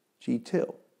equals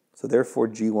g2. So therefore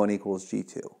g1 equals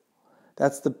g2.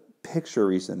 That's the picture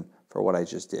reason for what I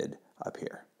just did up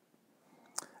here.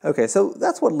 Okay, so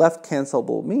that's what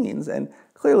left-cancelable means, and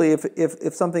clearly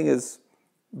if something is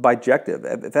bijective,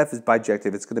 if f is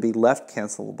bijective, it's going to be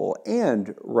left-cancelable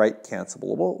and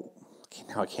right-cancelable.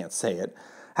 Now I can't say it.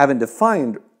 I haven't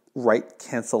defined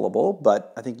right-cancelable,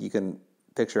 but I think you can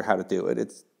picture how to do it.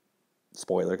 It's,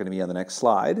 spoiler, going to be on the next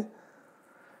slide.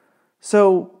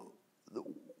 So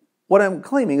what I'm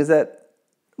claiming is that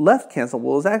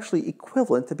left-cancelable is actually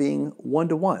equivalent to being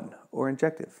one-to-one or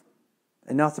injective.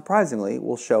 And not surprisingly,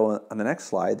 we'll show on the next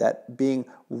slide that being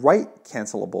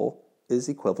right-cancelable is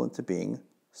equivalent to being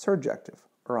surjective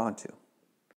or onto.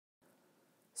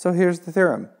 So here's the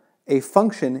theorem. A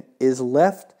function is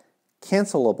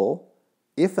left-cancelable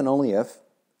if and only if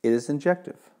it is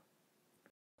injective.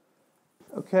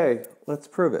 Okay, let's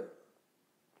prove it.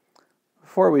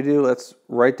 Before we do, let's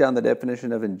write down the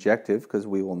definition of injective because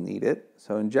we will need it.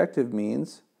 So injective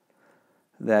means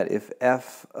that if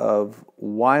f of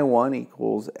y1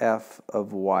 equals f of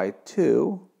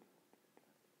y2,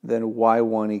 then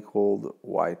y1 equaled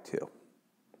y2.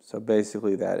 So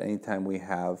basically that anytime we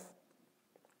have,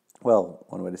 well,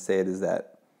 one way to say it is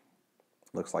that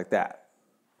it looks like that.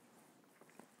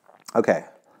 Okay.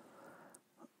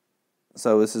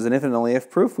 So this is an if and only if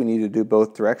proof. We need to do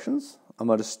both directions. I'm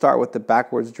going to start with the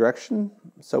backwards direction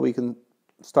so we can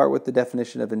start with the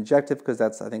definition of injective because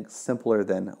that's, I think, simpler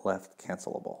than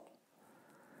left-cancelable.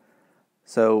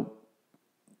 So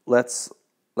let's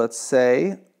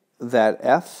say that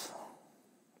f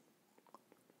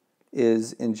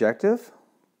is injective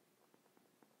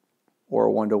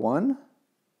or one-to-one,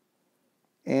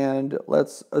 and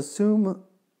let's assume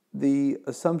the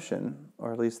assumption,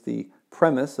 or at least the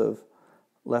premise of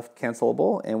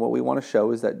left-cancelable, and what we want to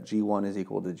show is that g1 is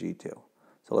equal to g2.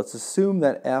 So let's assume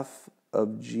that f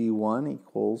of g1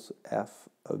 equals f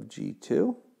of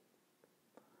g2,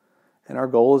 and our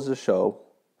goal is to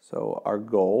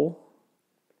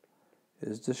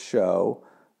show,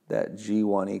 that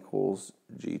g1 equals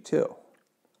g2.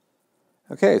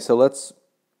 Okay, so let's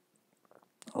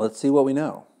see what we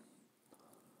know.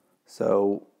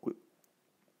 So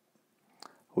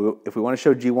if we want to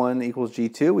show g1 equals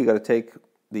g2, we got to take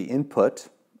the input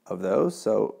of those.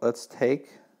 So let's take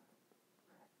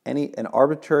an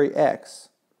arbitrary x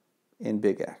in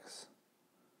big X.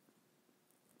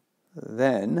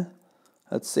 Then,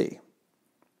 let's see.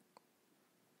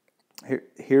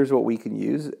 Here's what we can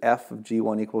use. F of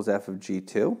g1 equals f of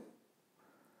g2.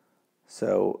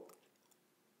 So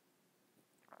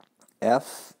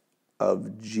f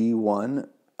of g1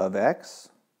 of x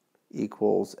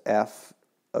equals f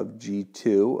of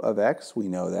g2 of x. We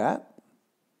know that,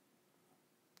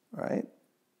 right?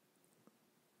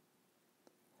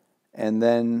 And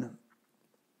then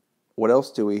what else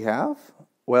do we have?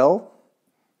 Well,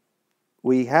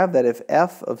 we have that if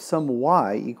f of some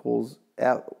y equals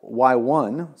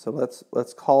y1, so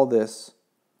let's call this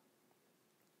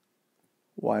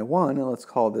y1 and let's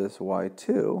call this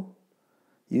y2.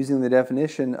 Using the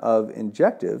definition of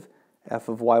injective, f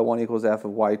of y1 equals f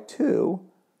of y2,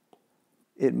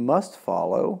 it must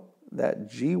follow that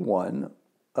g1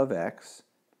 of x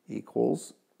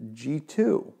equals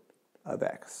g2 of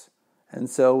x. And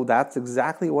so that's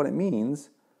exactly what it means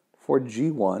for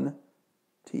g1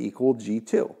 to equal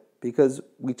g2, because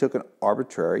we took an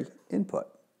arbitrary input.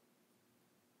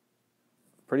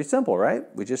 Pretty simple, right?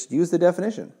 We just used the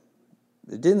definition.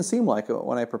 It didn't seem like it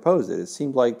when I proposed it. It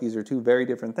seemed like these are two very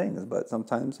different things, but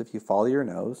sometimes if you follow your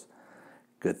nose,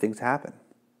 good things happen.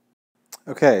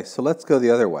 Okay, so let's go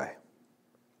the other way,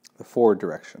 the forward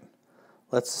direction.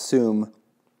 Let's assume,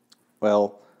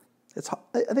 well,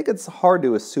 I think it's hard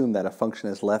to assume that a function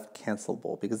is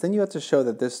left-cancelable, because then you have to show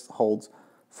that this holds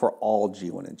for all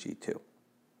g1 and g2.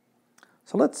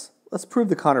 So let's prove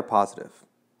the counterpositive.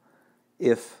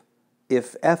 If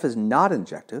f is not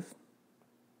injective,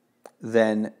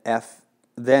 then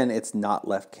it's not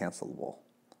left-cancelable.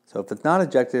 So if it's not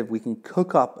injective, we can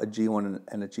cook up a G1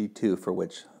 and a G2 for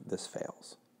which this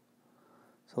fails.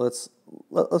 So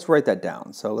let's write that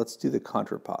down. So let's do the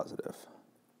contrapositive.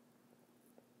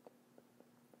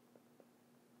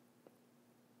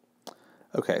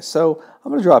 Okay, so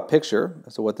I'm going to draw a picture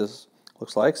as to what this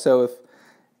looks like. So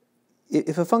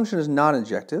if a function is not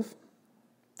injective,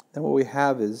 then what we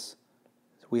have is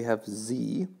we have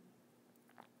z,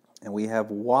 and we have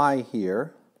y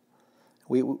here.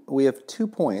 We have 2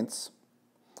 points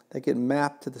that get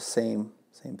mapped to the same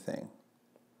thing.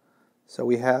 So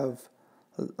we have,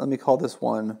 let me call this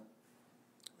one,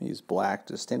 let me use black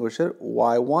to distinguish it,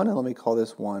 y1, and let me call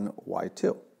this one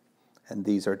y2. And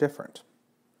these are different.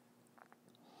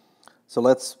 So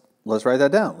let's write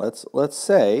that down. Let's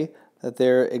say that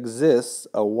there exists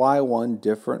a y1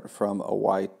 different from a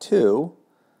y2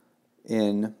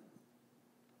 in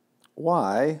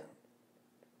y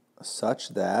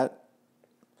such that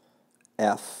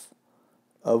f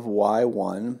of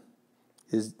y1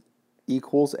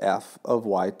 equals f of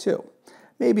y2.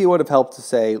 Maybe it would have helped to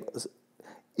say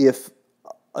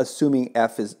assume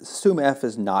f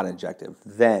is not injective,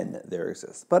 then there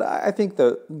exists. But I think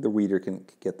the reader can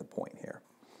get the point here.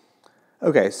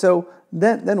 Okay, so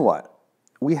then what?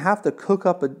 We have to cook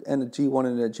up a G1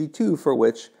 and a G2 for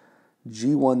which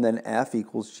G1 then f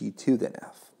equals G2 then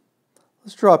f.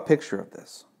 Let's draw a picture of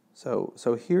this. So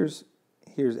here's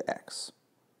x.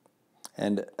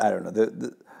 And I don't know,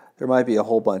 there might be a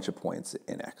whole bunch of points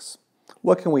in x.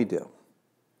 What can we do?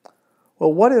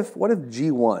 Well, what if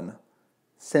G1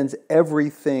 sends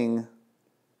everything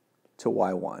to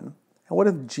y1? And what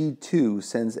if G2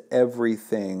 sends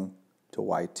everything to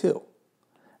y2?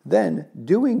 Then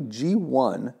doing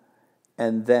G1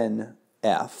 and then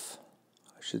f,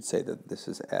 I should say that this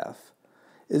is f,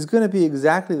 is going to be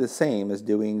exactly the same as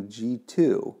doing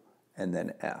G2 and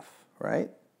then f, right?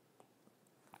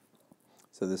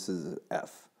 So this is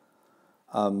f.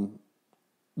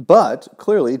 But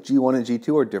clearly G1 and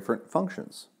G2 are different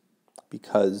functions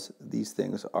because these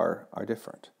things are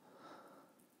different.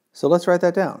 So let's write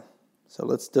that down. So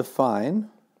let's define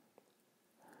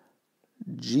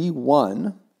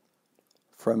G1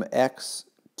 from x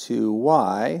to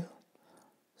y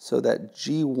so that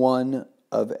G1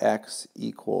 of x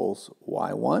equals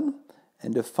y1,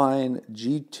 and define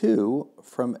G2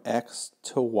 from x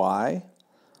to y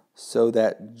so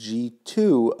that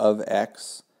G2 of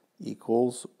x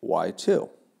equals y2.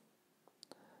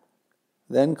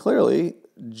 Then clearly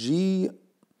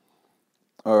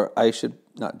I should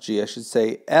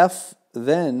say f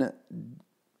then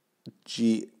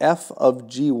f of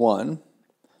G1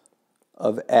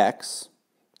 of x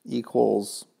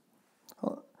equals,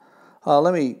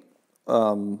 let me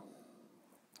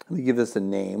give this a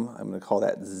name. I'm going to call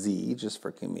that z just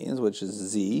for convenience, which is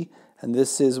z. And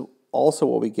this is also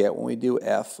what we get when we do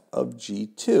f of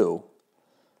G2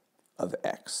 of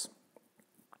x.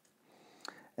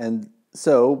 And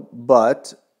so,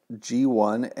 but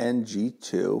G1 and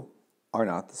G2 are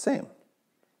not the same.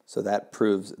 So that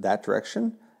proves that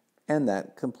direction, and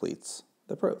that completes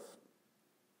the proof.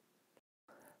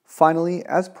 Finally,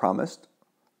 as promised,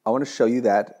 I want to show you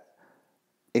that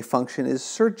a function is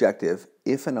surjective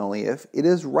if and only if it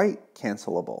is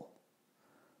right-cancelable.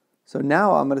 So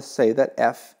now I'm going to say that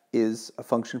f is a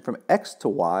function from x to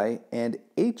y, and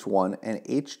h1 and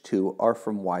h2 are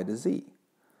from y to z.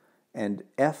 And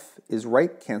f is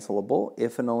right-cancelable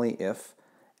if and only if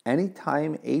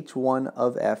anytime h1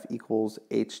 of f equals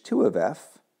h2 of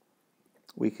f,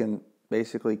 we can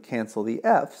basically cancel the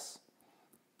f's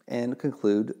and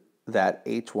conclude that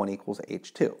h1 equals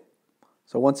h2.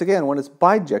 So once again, when it's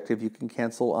bijective, you can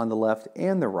cancel on the left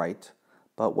and the right,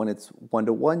 but when it's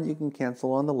 1-to-1, you can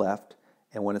cancel on the left,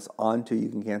 and when it's onto, you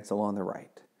can cancel on the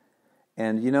right.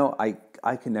 And you know,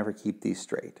 I can never keep these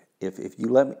straight. If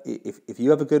you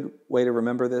have a good way to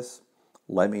remember this,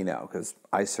 let me know, because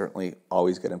I certainly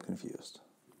always get them confused.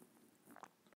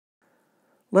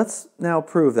 Let's now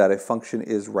prove that a function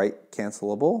is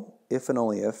right-cancelable if and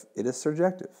only if it is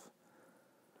surjective.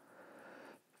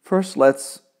 First,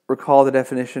 let's recall the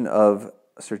definition of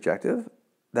surjective.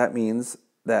 That means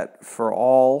that for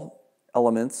all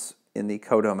elements in the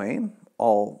codomain,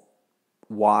 all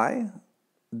y,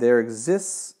 there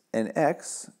exists an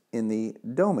x in the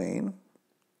domain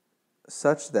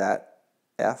such that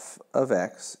f of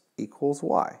x equals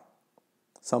y.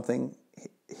 Something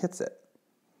hits it.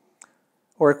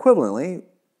 Or equivalently,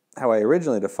 how I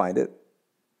originally defined it,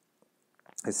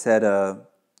 I said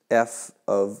f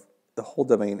of the whole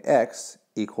domain x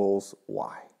equals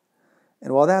y.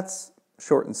 And while that's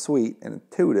short and sweet and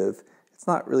intuitive, it's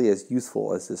not really as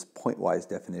useful as this pointwise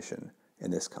definition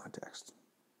in this context.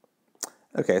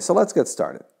 Okay, so let's get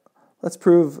started. Let's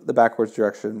prove the backwards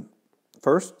direction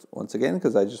first, once again,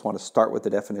 because I just want to start with the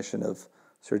definition of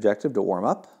surjective to warm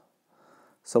up.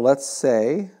 So let's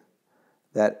say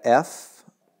that F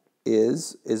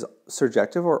is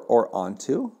surjective or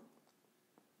onto,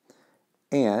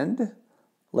 and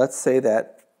let's say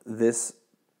that this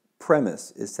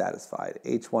premise is satisfied.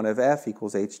 H1 of F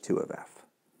equals H2 of F.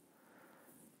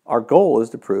 Our goal is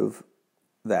to prove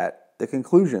that the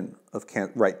conclusion of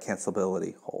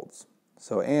right-cancelability holds.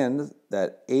 So, and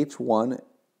that H1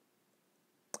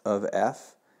 of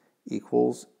F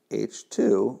equals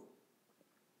H2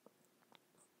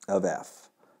 of F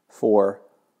for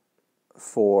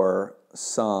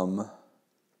some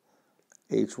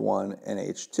H1 and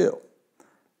H2.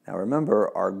 Now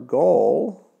remember, our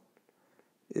goal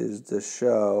is to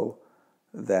show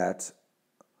that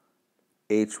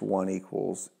H1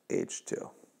 equals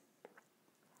H2.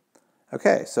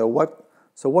 Okay, so what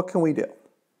can we do?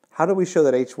 How do we show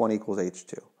that H1 equals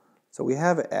H2? So we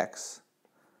have X,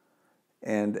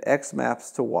 and X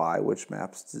maps to Y, which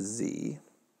maps to Z.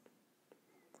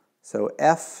 So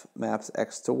F maps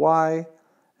X to Y,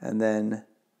 and then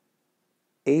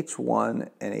H1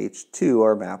 and H2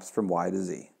 are maps from Y to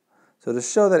Z. So to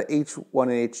show that H1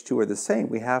 and H2 are the same,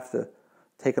 we have to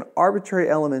take an arbitrary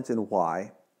element in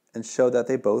Y and show that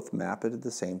they both map it to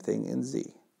the same thing in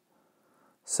Z.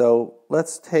 So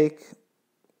let's take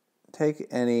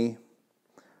any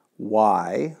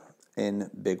Y in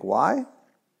big Y,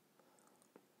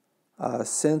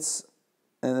 since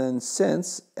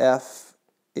F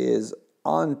is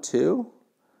onto,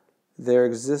 there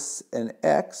exists an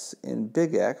X in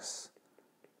big X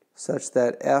such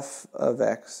that F of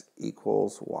X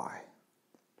equals Y.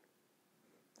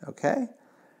 Okay?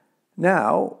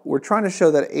 Now, we're trying to show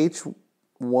that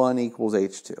H1 equals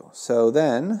H2. So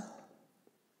then,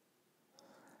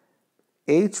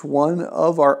 H1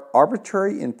 of our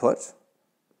arbitrary input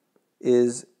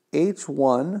is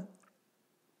H1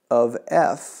 of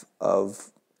F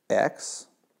of X,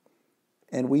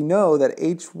 and we know that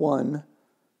H1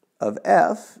 of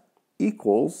F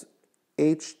equals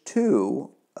H2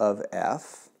 of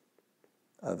F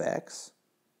of X,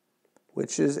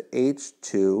 which is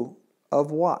H2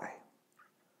 of Y.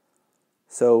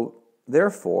 So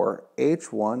therefore,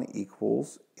 H1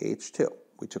 equals H2.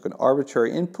 We took an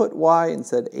arbitrary input Y and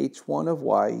said H1 of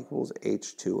Y equals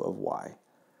H2 of Y.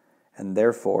 And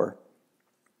therefore,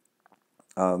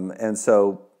 and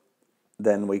so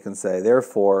then we can say,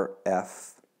 therefore,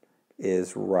 F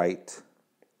is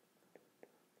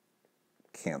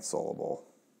right-cancelable.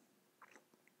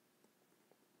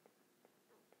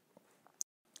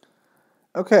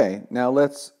 Okay, now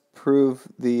let's prove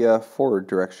the forward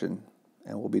direction,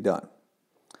 and we'll be done.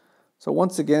 So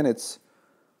once again, it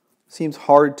seems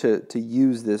hard to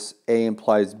use this A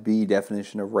implies B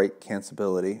definition of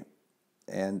right-cancelability,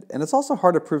 and it's also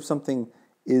hard to prove something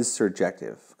is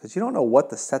surjective, because you don't know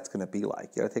what the set's going to be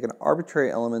like. You got to take an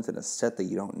arbitrary element in a set that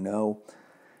you don't know.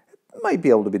 It might be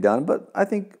able to be done, but I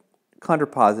think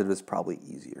contrapositive is probably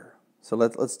easier. So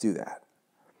let's do that.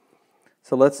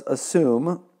 So let's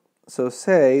assume, so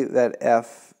say that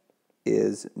F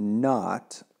is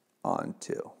not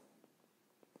onto.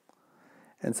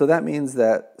 And so that means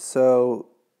that, so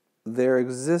there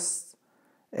exists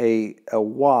a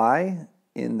Y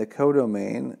in the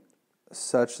codomain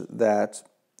such that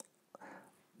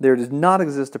there does not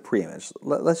exist a preimage.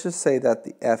 Let's just say that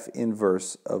the F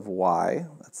inverse of Y,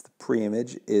 that's the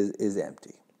preimage, is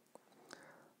empty.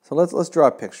 So let's draw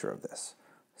a picture of this.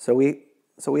 So we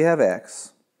have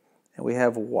X, and we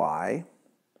have Y,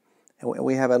 and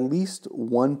we have at least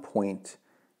one point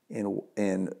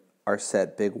in our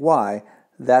set big Y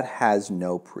that has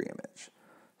no preimage.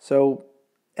 So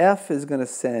F is going to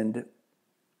send,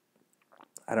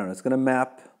 I don't know, it's going to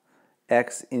map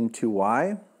X into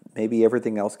Y. Maybe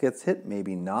everything else gets hit,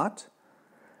 maybe not.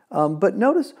 But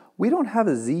notice, we don't have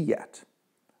a Z yet.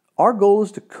 Our goal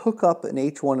is to cook up an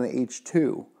H1 and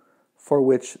H2 for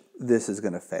which this is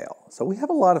going to fail. So we have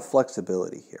a lot of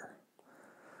flexibility here.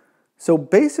 So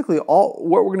basically, what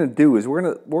we're going to do is we're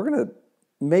going to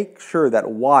make sure that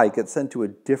Y gets sent to a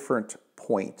different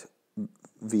point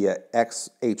via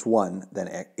H1 than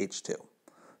H2.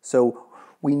 So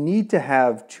we need to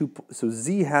have so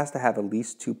Z has to have at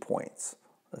least 2 points.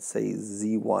 Let's say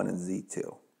Z1 and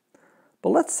Z2. But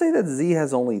let's say that Z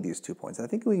has only these 2 points. I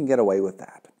think we can get away with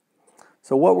that.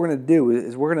 So what we're going to do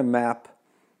is we're going to map,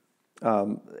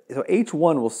 so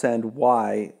H1 will send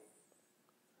Y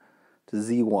to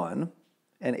Z1,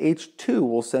 and H2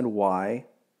 will send Y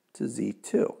to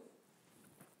Z2.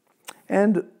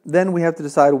 And then we have to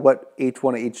decide what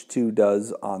h1 and h2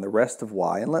 does on the rest of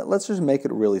y. And let's just make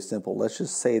it really simple. Let's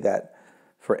just say that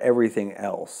for everything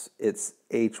else, it's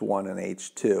h1 and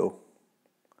h2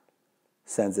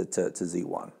 sends it to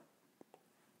z1.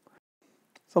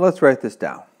 So let's write this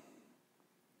down.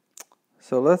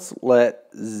 So let's let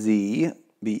z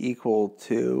be equal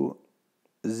to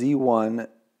z1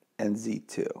 and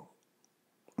z2.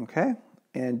 Okay?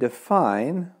 And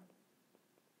define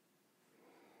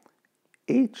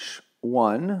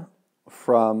h1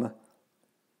 from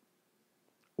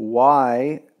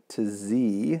y to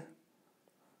z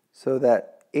so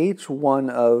that h1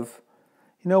 of,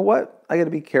 you know what, I got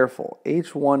to be careful.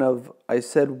 h1 of, I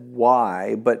said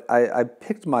y, but I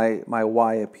picked my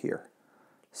y up here.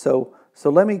 So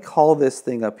let me call this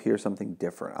thing up here something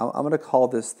different. I'm going to call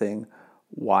this thing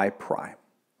y prime.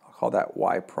 I'll call that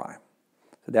y prime.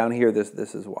 So down here, this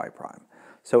is y prime.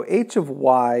 So h of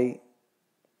y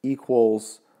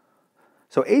equals,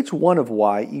 so h1 of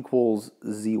y equals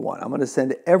z1. I'm going to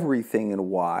send everything in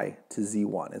y to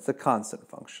z1. It's a constant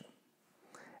function.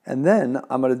 And then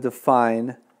I'm going to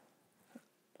define,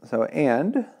 so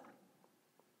and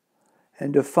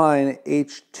define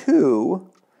h2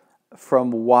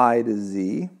 from y to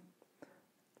z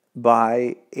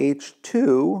by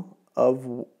h2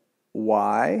 of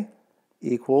y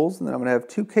equals, and then I'm going to have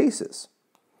two cases.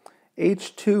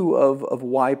 h2 of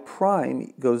y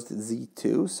prime goes to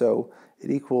z2, so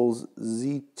it equals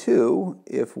z2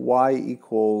 if y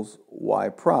equals y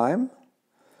prime,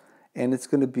 and it's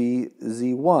going to be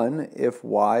z1 if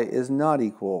y is not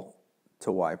equal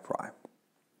to y prime.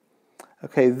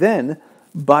 Okay, then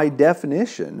by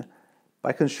definition,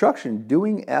 by construction,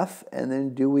 doing f and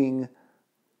then doing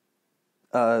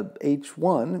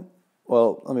h1,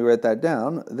 well, let me write that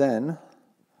down,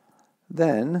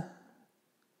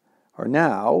 or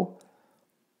now,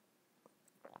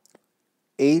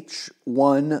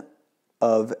 h1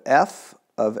 of f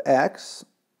of x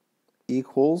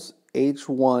equals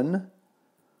h1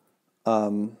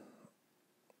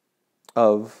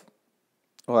 of,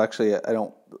 well, actually, I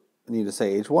don't need to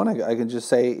say h1. I can just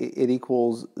say it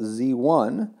equals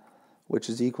z1, which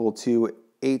is equal to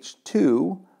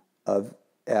h2 of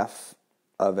f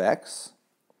of x,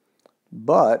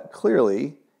 but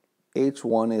clearly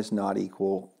h1 is not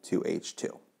equal to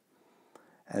h2.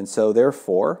 And so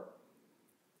therefore,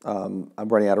 I'm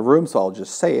running out of room, so I'll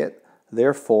just say it.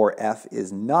 Therefore, f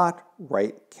is not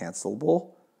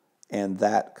right-cancelable, and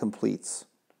that completes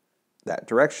that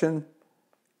direction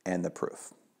and the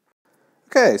proof.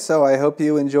 Okay, so I hope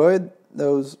you enjoyed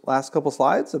those last couple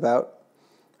slides about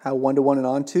how one-to-one and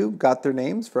onto got their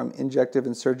names from injective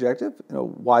and surjective,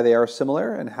 why they are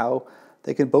similar, and how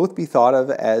they can both be thought of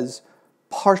as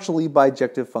partially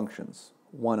bijective functions,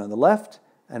 one on the left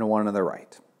and one on the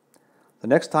right. The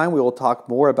next time we will talk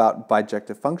more about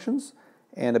bijective functions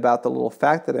and about the little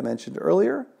fact that I mentioned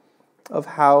earlier of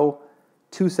how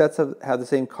two sets have the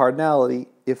same cardinality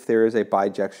if there is a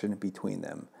bijection between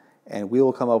them. And we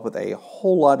will come up with a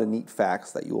whole lot of neat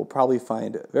facts that you will probably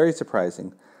find very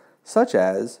surprising, such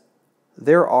as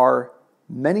there are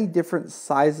many different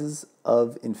sizes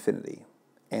of infinity.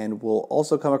 And we'll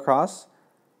also come across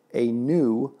a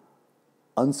new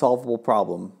unsolvable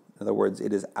problem. In other words,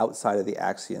 it is outside of the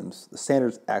axioms, the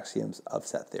standard axioms of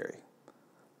set theory.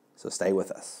 So stay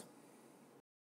with us.